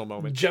emotional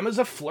moment. Gemma's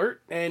a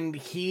flirt, and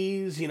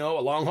he's, a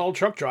long-haul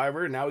truck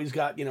driver. Now he's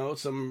got,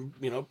 some,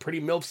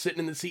 pretty MILF sitting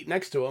in the seat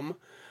next to him,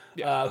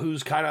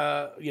 who's kind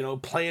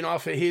of, playing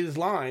off of his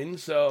line.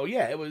 So,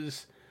 yeah, it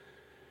was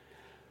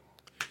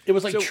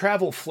like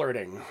travel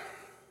flirting.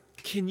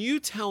 Can you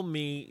tell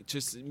me,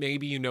 just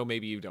maybe you know,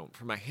 maybe you don't,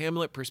 from a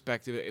Hamlet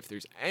perspective, if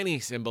there's any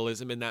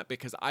symbolism in that?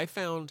 Because I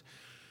found,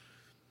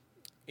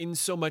 in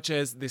so much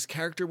as this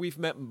character we've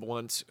met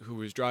once, who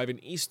was driving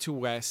east to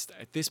west,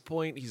 at this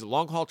point, he's a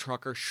long-haul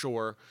trucker,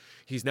 sure.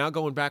 He's now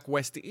going back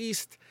west to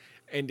east,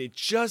 and it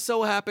just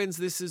so happens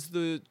this is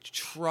the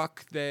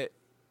truck that...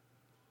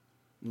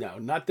 No,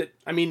 not that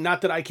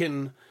I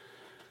can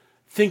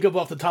think of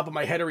off the top of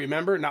my head or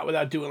remember, not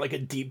without doing like a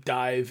deep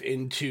dive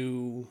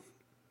into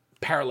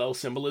parallel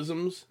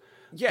symbolisms.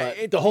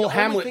 Yeah, the whole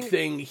Hamlet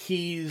thing,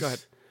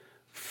 he's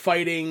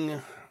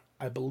fighting,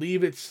 I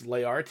believe it's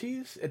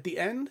Laertes at the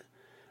end,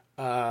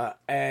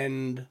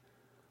 and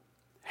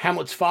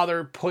Hamlet's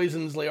father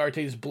poisons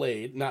Laertes'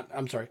 blade.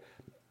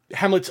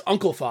 Hamlet's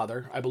uncle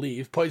father, I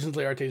believe, poisons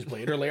Laertes'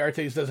 blade, or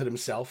Laertes does it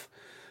himself,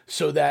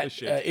 so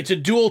that it's a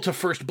duel to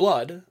first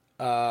blood,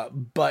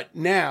 but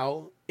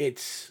now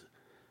it's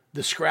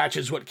the scratch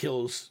is what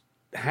kills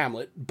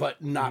Hamlet,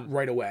 but not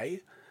right away.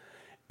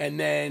 And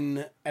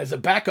then, as a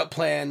backup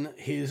plan,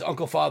 his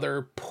uncle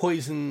father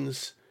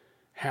poisons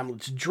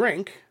Hamlet's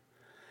drink.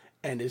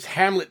 And as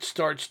Hamlet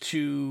starts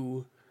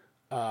to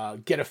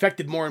get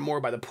affected more and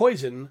more by the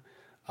poison,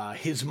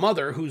 his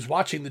mother, who's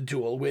watching the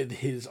duel with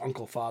his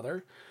uncle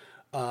father,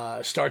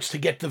 starts to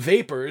get the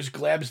vapors,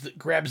 grabs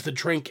the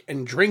drink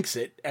and drinks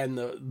it. And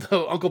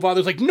the uncle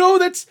father's like, no,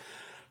 that's...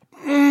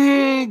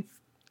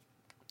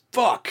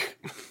 fuck.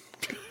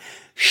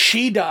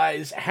 She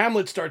dies.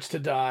 Hamlet starts to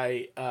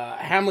die.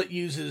 Hamlet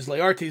uses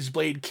Laertes'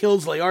 blade,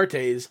 kills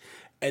Laertes,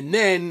 and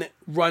then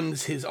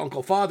runs his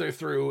uncle father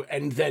through,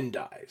 and then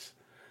dies.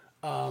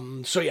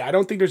 So yeah, I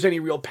don't think there's any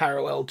real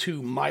parallel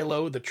to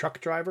Milo, the truck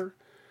driver.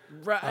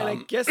 Right,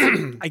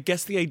 and I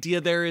guess the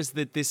idea there is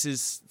that this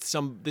is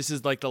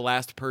like the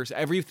last person.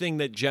 Everything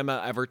that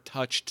Gemma ever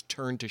touched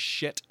turned to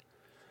shit.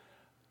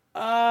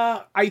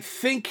 I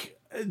think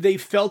they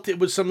felt it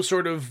was some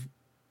sort of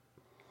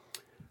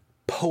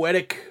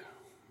poetic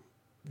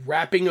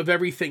wrapping of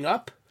everything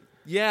up.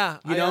 Yeah,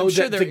 I'm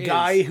sure the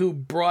guy who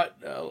brought,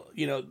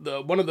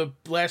 one of the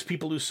last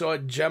people who saw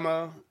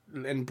Gemma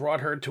and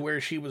brought her to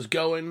where she was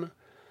going,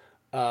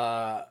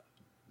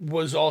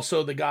 was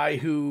also the guy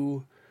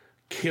who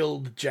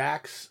killed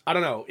Jax. I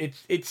don't know.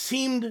 It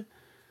seemed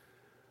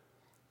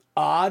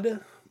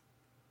odd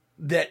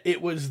that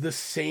it was the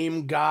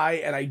same guy,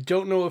 and I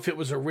don't know if it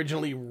was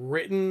originally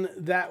written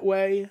that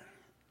way.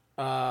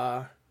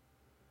 Nor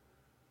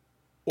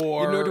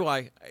do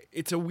I.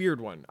 It's a weird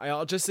one.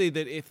 I'll just say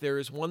that if there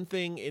is one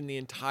thing in the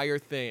entire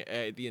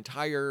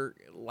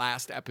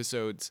last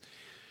episodes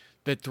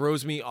that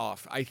throws me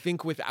off, I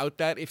think without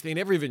that, if they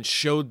never even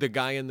showed the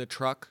guy in the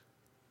truck,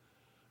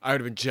 I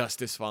would have been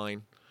just as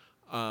fine.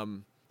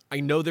 I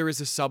know there is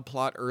a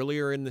subplot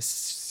earlier in the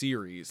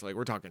series, like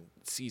we're talking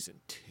season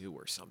 2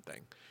 or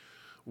something,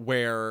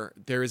 where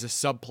there is a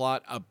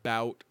subplot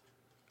about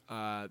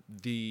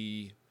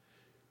the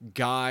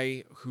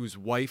guy whose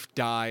wife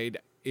died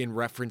in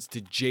reference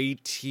to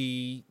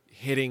JT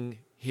hitting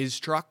his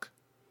truck.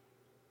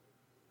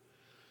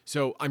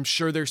 So I'm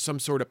sure there's some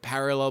sort of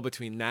parallel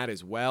between that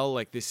as well.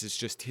 Like this is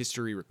just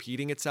history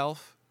repeating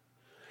itself.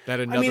 That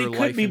another I mean, it could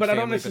life be, and but I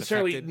don't family been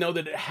necessarily affected. know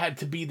that it had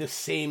to be the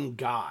same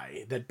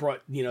guy that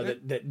brought,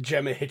 that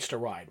Gemma hitched a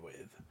ride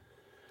with.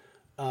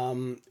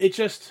 It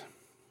just,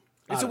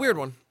 It's a weird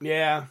one.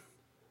 yeah.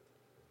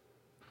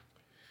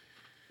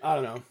 I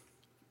don't know.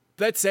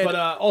 That said, But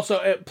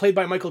also played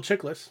by Michael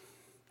Chiklis.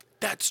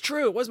 that's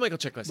true. It was Michael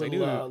Chiklis. I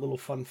knew. Little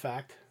fun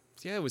fact.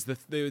 Yeah, it was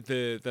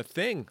the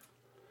thing.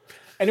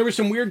 And there were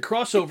some weird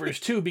crossovers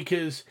too,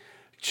 because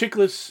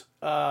Chiklis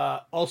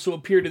also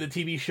appeared in the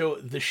TV show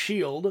The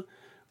Shield,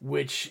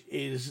 which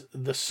is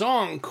the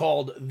song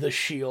called The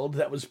Shield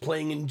that was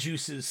playing in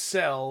Juice's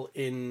cell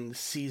in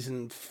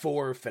season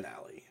 4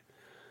 finale.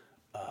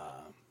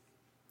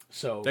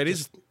 So That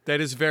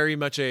is very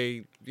much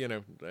a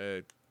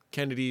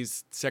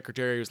Kennedy's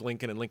secretary was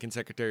Lincoln and Lincoln's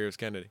secretary was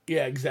Kennedy.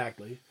 yeah,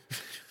 exactly.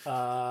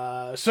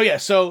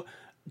 So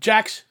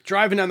Jack's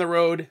driving down the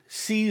road,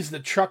 sees the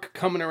truck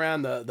coming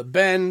around the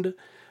bend.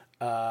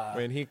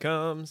 When he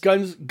comes,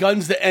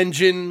 guns the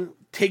engine,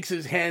 takes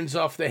his hands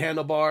off the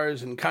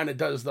handlebars, and kind of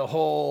does the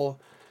whole,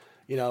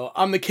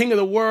 I'm the king of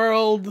the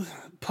world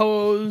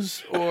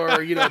pose, or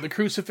the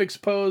crucifix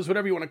pose,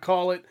 whatever you want to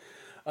call it.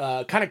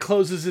 Kind of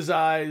closes his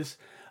eyes.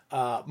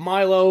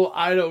 Milo,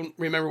 I don't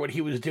remember what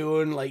he was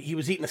doing. Like he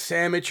was eating a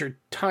sandwich or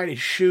tying his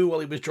shoe while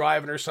he was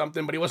driving or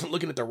something, but he wasn't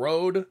looking at the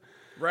road.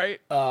 right?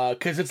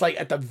 Because it's like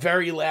at the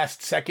very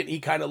last second, he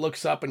kind of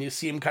looks up and you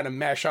see him kind of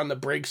mash on the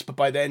brakes, but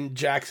by then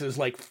Jax is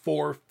like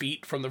 4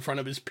 feet from the front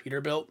of his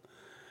Peterbilt.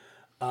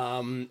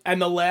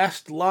 And the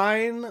last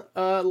line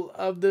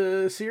of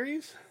the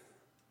series,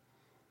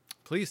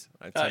 Please,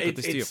 I'd put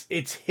this to you.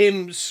 it's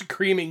him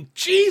screaming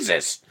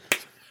Jesus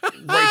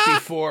right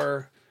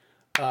before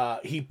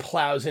he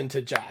plows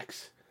into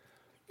Jax.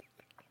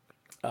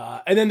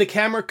 And then the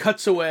camera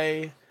cuts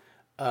away,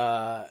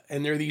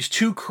 and there are these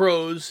 2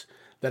 crows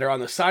that are on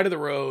the side of the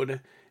road,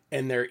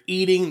 and they're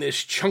eating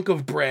this chunk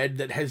of bread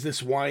that has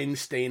this wine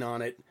stain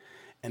on it,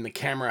 and the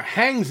camera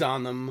hangs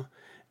on them,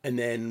 and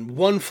then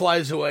one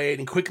flies away,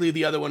 and quickly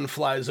the other one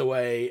flies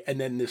away, and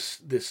then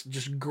this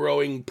just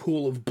growing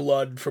pool of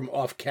blood from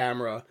off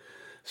camera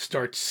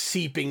starts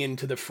seeping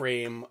into the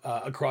frame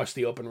across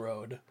the open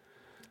road.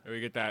 And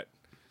we get that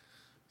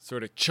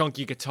sort of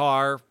chunky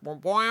guitar. Yep.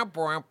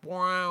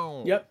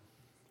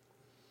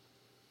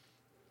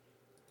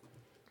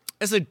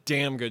 It's a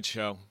damn good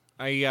show.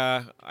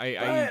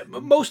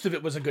 Most of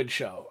it was a good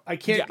show. I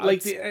can't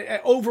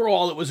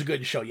overall it was a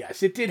good show.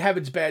 Yes, it did have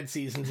its bad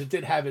seasons. It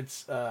did have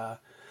its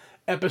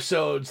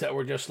episodes that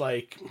were just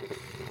like,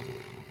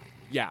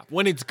 yeah.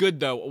 When it's good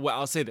though, well,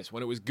 I'll say this: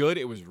 when it was good,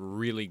 it was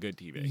really good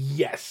TV.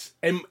 yes,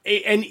 and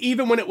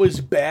even when it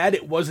was bad,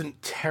 it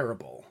wasn't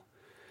terrible.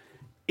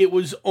 It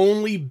was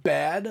only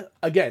bad.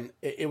 Again,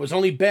 it was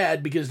only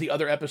bad because the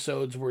other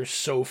episodes were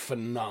so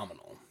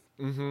phenomenal.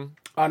 Mm-hmm.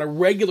 On a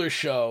regular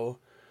show,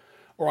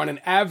 or on an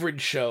average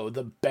show,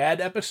 the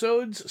bad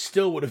episodes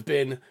still would have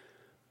been,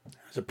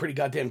 it's a pretty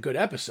goddamn good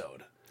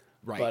episode.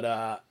 Right.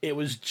 But it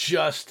was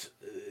just,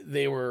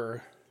 they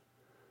were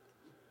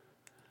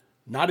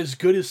not as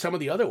good as some of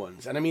the other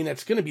ones. And I mean,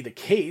 that's going to be the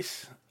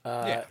case.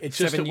 It's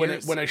just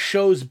that when a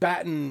show's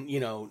batting,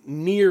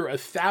 near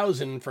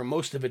 1,000 for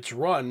most of its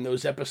run,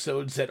 those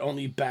episodes that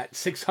only bat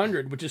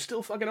 600, which is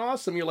still fucking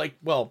awesome. You're like,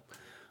 well,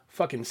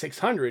 fucking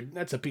 600,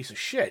 that's a piece of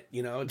shit.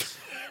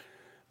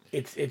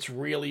 It's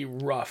really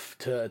rough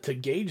to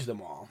gauge them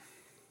all.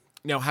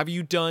 Now, have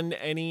you done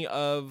any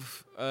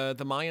of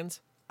the Mayans?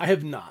 I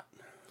have not.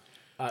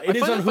 It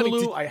is on find it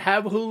Hulu. funny I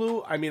have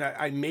Hulu. I mean,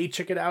 I may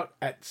check it out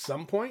at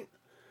some point.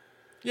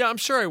 Yeah, I'm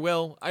sure I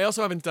will. I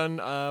also haven't done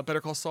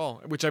Better Call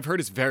Saul, which I've heard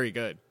is very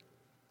good.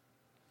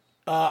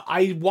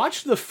 I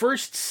watched the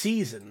first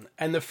season,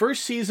 and the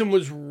first season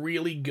was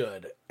really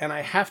good. And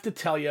I have to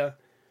tell you,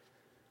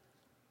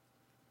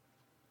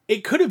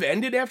 it could have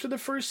ended after the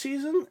first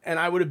season, and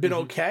I would have been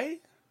okay.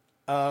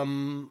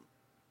 The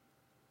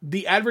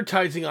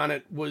advertising on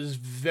it was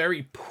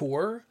very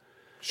poor.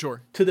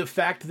 Sure. To the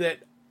fact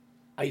that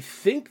I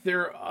think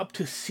they're up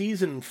to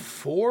season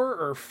 4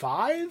 or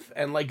 5,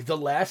 and like the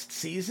last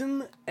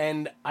season,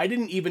 and I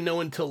didn't even know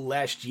until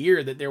last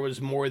year that there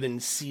was more than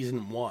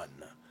season 1.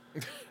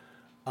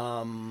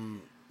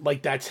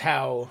 Like that's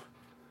how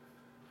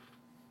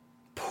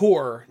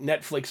poor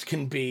Netflix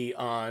can be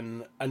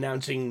on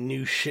announcing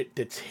new shit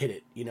that's hit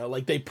it.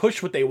 Like they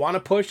push what they want to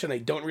push, and they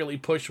don't really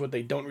push what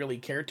they don't really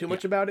care too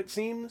much about, it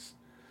seems.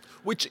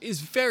 Which is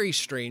very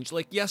strange.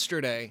 Like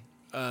yesterday,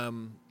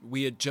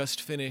 we had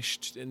just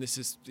finished, and this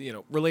is,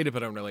 related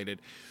but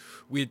unrelated.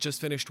 We had just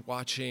finished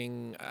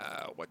watching,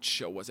 what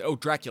show was it? Oh,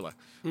 Dracula,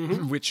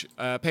 which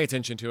pay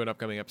attention to an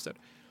upcoming episode.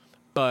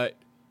 But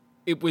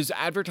it was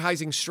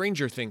advertising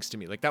Stranger Things to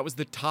me. Like, that was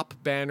the top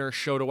banner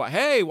show to watch.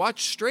 Hey,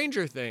 watch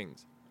Stranger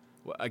Things.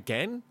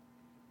 Again?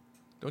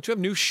 Don't you have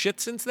new shit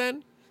since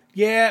then?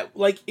 Yeah,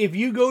 like, if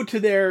you go to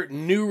their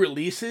new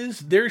releases,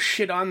 there's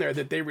shit on there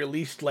that they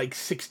released, like,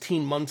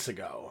 16 months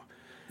ago.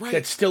 Right.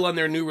 That's still on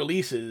their new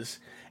releases.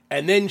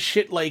 And then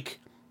shit like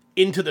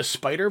Into the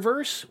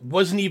Spider-Verse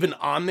wasn't even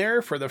on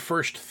there for the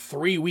first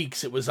 3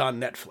 weeks it was on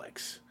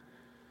Netflix.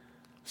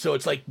 So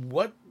it's like,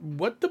 what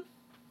the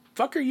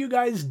fuck are you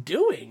guys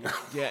doing?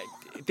 Yeah,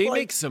 they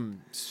make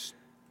some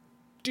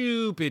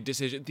stupid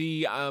decisions.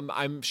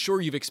 I'm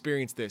sure you've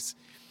experienced this.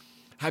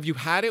 Have you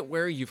had it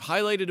where you've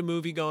highlighted a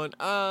movie going,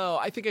 oh,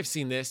 I think I've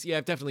seen this. Yeah,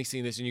 I've definitely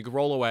seen this. And you can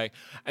roll away.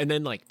 And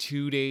then like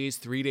 2 days,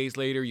 3 days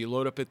later, you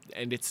load up it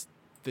and it's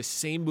the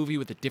same movie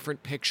with a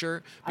different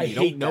picture. But you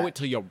don't know it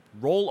till you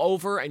roll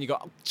over and you go,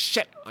 oh,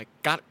 shit, I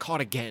got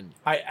caught again.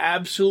 I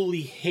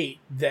absolutely hate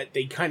that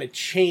they kind of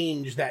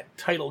change that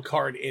title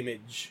card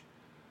image.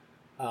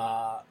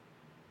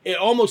 It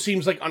almost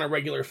seems like on a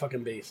regular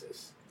fucking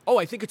basis. Oh,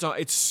 I think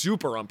it's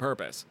super on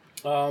purpose.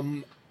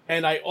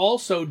 And I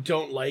also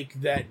don't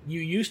like that you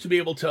used to be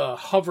able to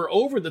hover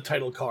over the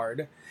title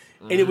card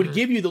and it would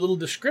give you the little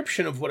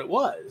description of what it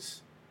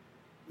was.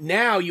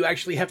 Now you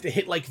actually have to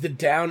hit like the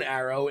down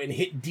arrow and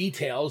hit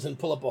details and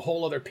pull up a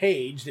whole other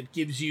page that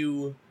gives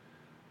you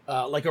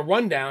like a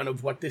rundown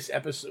of what this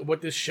episode,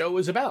 what this show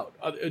is about.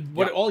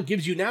 All it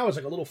gives you now is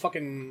like a little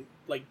fucking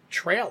like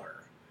trailer.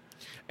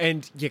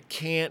 And you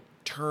can't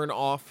turn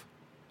off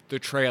the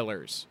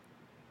trailers.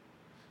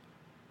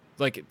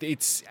 Like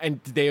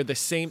they're the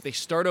same. They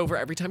start over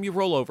every time you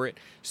roll over it.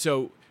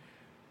 So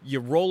you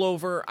roll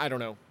over, I don't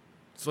know.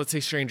 So let's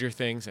say Stranger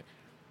Things.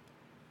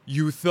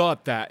 You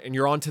thought that, and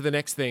you're on to the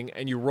next thing,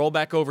 and you roll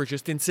back over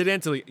just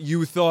incidentally.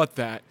 You thought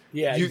that.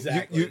 Yeah,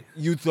 exactly.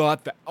 You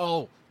thought that.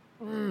 Oh.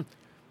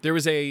 There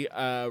was a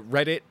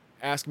Reddit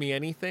Ask Me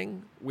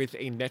Anything with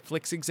a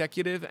Netflix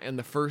executive, and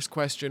the first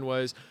question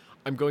was,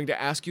 I'm going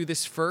to ask you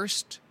this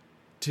first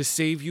to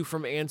save you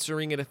from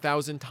answering it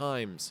 1,000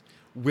 times.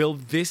 Will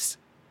this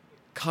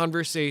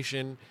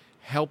conversation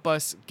help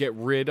us get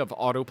rid of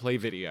autoplay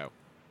video?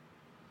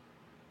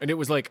 And it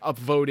was like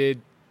upvoted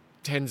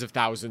tens of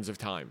thousands of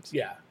times.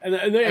 Yeah, and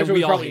the answer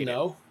was probably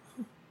no.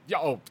 Yeah,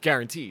 oh,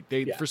 guaranteed.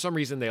 For some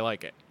reason they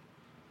like it.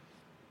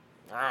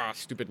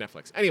 Stupid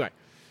Netflix. Anyway,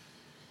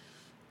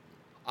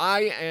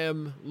 I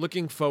am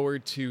looking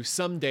forward to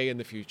someday in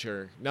the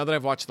future. Now that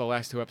I've watched the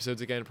last 2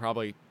 episodes again,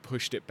 probably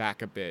pushed it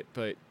back a bit,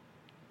 but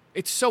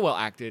it's so well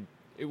acted.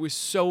 It was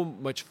so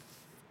much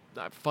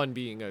not fun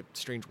being a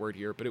strange word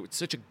here, but it was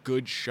such a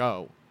good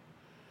show.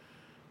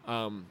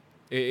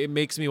 It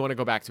makes me want to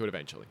go back to it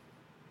eventually.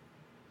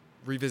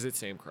 Revisit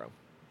Sam Crow.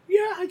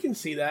 Yeah, I can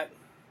see that.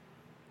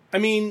 I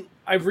mean,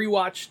 I've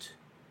rewatched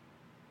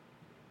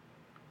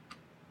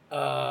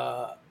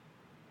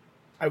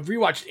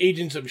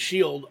Agents of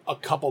S.H.I.E.L.D. a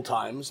couple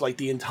times, like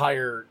the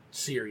entire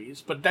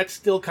series, but that's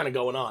still kind of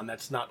going on.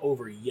 That's not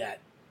over yet.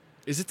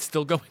 Is it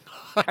still going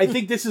on? I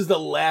think this is the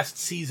last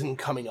season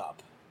coming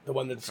up. The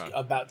one that's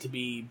about to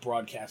be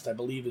broadcast, I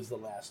believe, is the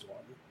last one.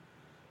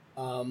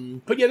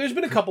 But yeah, there's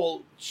been a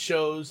couple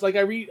shows. Like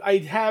I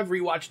have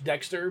rewatched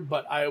Dexter,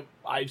 but I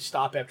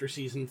stop after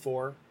season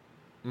 4.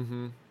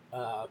 Mm-hmm.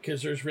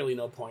 Because there's really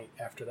no point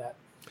after that.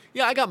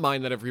 Yeah, I got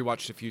mine that I've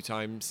rewatched a few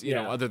times, you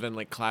know, other than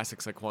like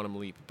classics like Quantum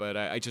Leap. But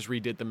I just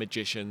redid The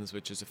Magicians,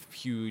 which is a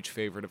huge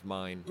favorite of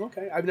mine.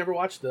 Okay, I've never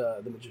watched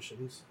The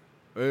Magicians.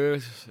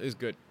 It's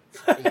good.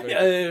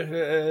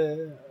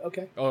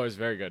 Okay. Oh, it's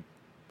very good.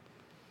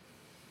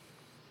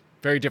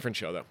 Very different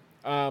show, though.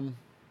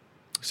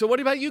 So what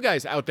about you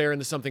guys out there in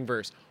the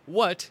Something-verse?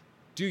 What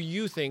do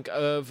you think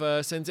of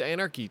Sons of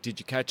Anarchy? Did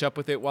you catch up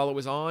with it while it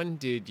was on?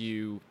 Did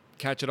you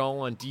catch it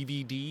all on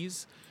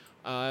DVDs?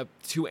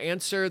 To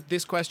answer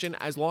this question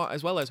as well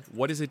as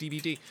what is a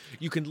DVD,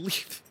 you can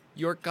leave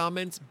your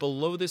comments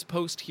below this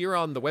post here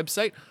on the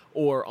website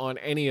or on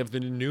any of the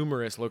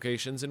numerous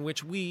locations in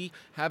which we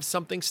have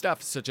Something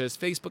stuff, such as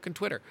Facebook and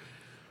Twitter.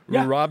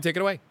 Yeah. Rob, take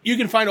it away. You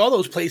can find all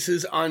those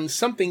places on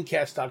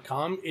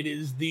somethingcast.com. It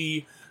is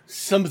the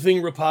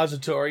Something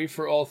repository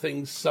for all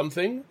things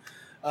Something.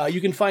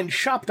 You can find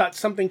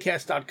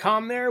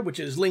shop.somethingcast.com there, which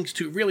is links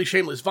to Really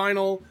Shameless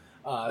Vinyl,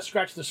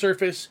 Scratch the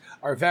Surface,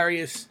 our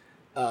various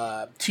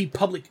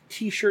TeePublic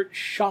t-shirt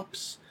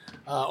shops,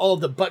 all of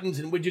the buttons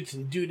and widgets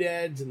and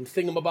doodads and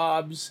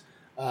thingamabobs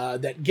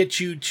that get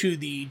you to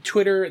the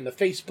Twitter and the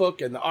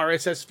Facebook and the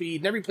RSS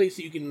feed and every place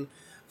that you can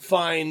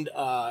find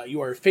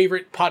your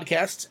favorite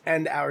podcasts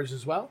and ours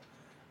as well.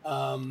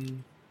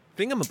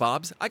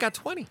 Thingamabobs, I got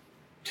 20.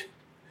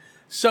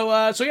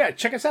 So yeah,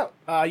 check us out.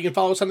 You can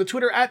follow us on the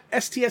Twitter at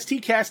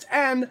STSTcast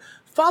and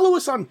follow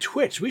us on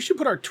Twitch. We should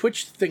put our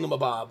Twitch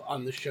thingamabob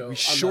on the show. We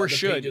sure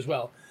should. Page as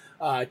well.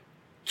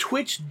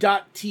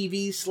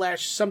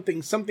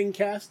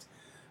 Twitch.tv/somethingcast.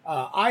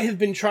 I have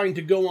been trying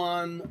to go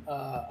on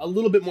a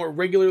little bit more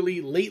regularly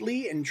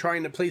lately and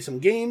trying to play some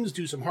games,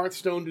 do some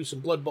Hearthstone, do some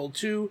Blood Bowl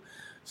 2,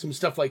 some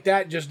stuff like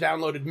that. Just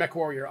downloaded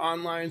MechWarrior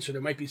Online, so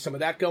there might be some of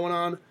that going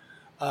on.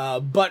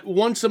 But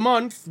once a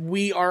month,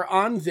 we are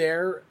on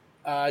there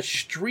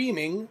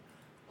streaming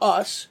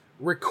us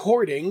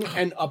recording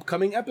an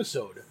upcoming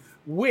episode,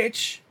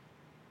 which,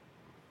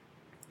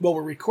 well,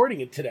 we're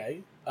recording it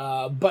today,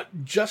 but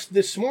just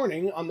this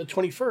morning on the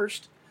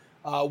 21st,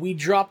 we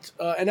dropped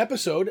an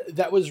episode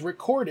that was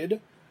recorded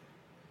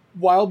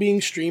while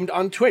being streamed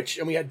on Twitch,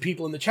 and we had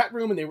people in the chat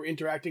room and they were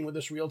interacting with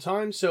us real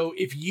time. So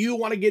if you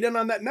want to get in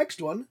on that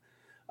next one,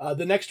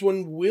 the next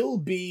one will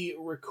be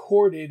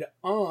recorded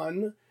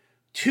on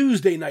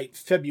Tuesday night,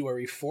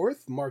 February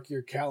 4th. Mark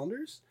your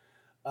calendars.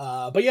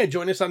 But yeah,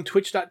 join us on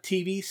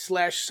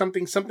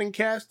twitch.tv/something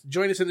somethingcast.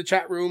 Join us in the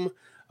chat room.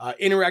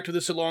 Interact with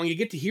us along. You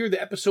get to hear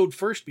the episode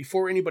first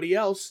before anybody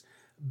else,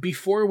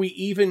 before we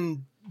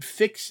even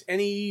fix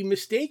any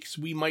mistakes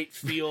we might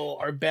feel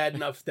are bad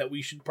enough that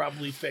we should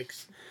probably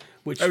fix.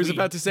 Which I was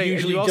about to say,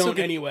 usually you also don't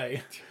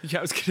anyway. Yeah,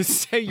 I was going to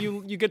say,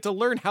 you get to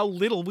learn how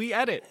little we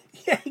edit.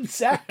 Yeah,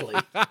 exactly.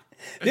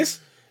 This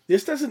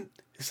doesn't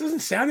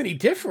sound any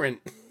different.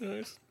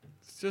 It's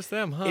just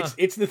them, huh?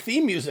 It's the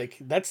theme music.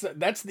 That's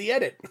the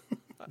edit.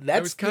 That's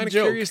I was kind of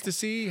curious to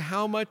see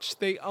how much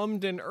they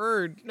ummed and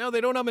erred. No, they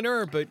don't um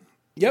and but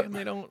yep, damn,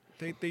 they don't.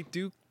 They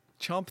do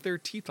chomp their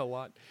teeth a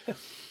lot.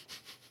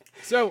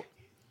 So,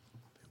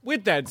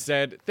 with that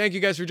said, thank you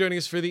guys for joining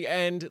us for the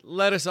end.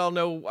 Let us all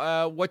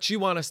know what you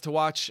want us to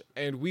watch,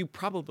 and we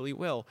probably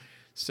will.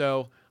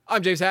 So,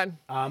 I'm James Hatton.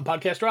 I'm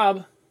Podcast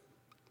Rob.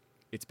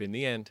 It's been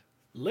the end.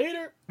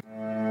 Later.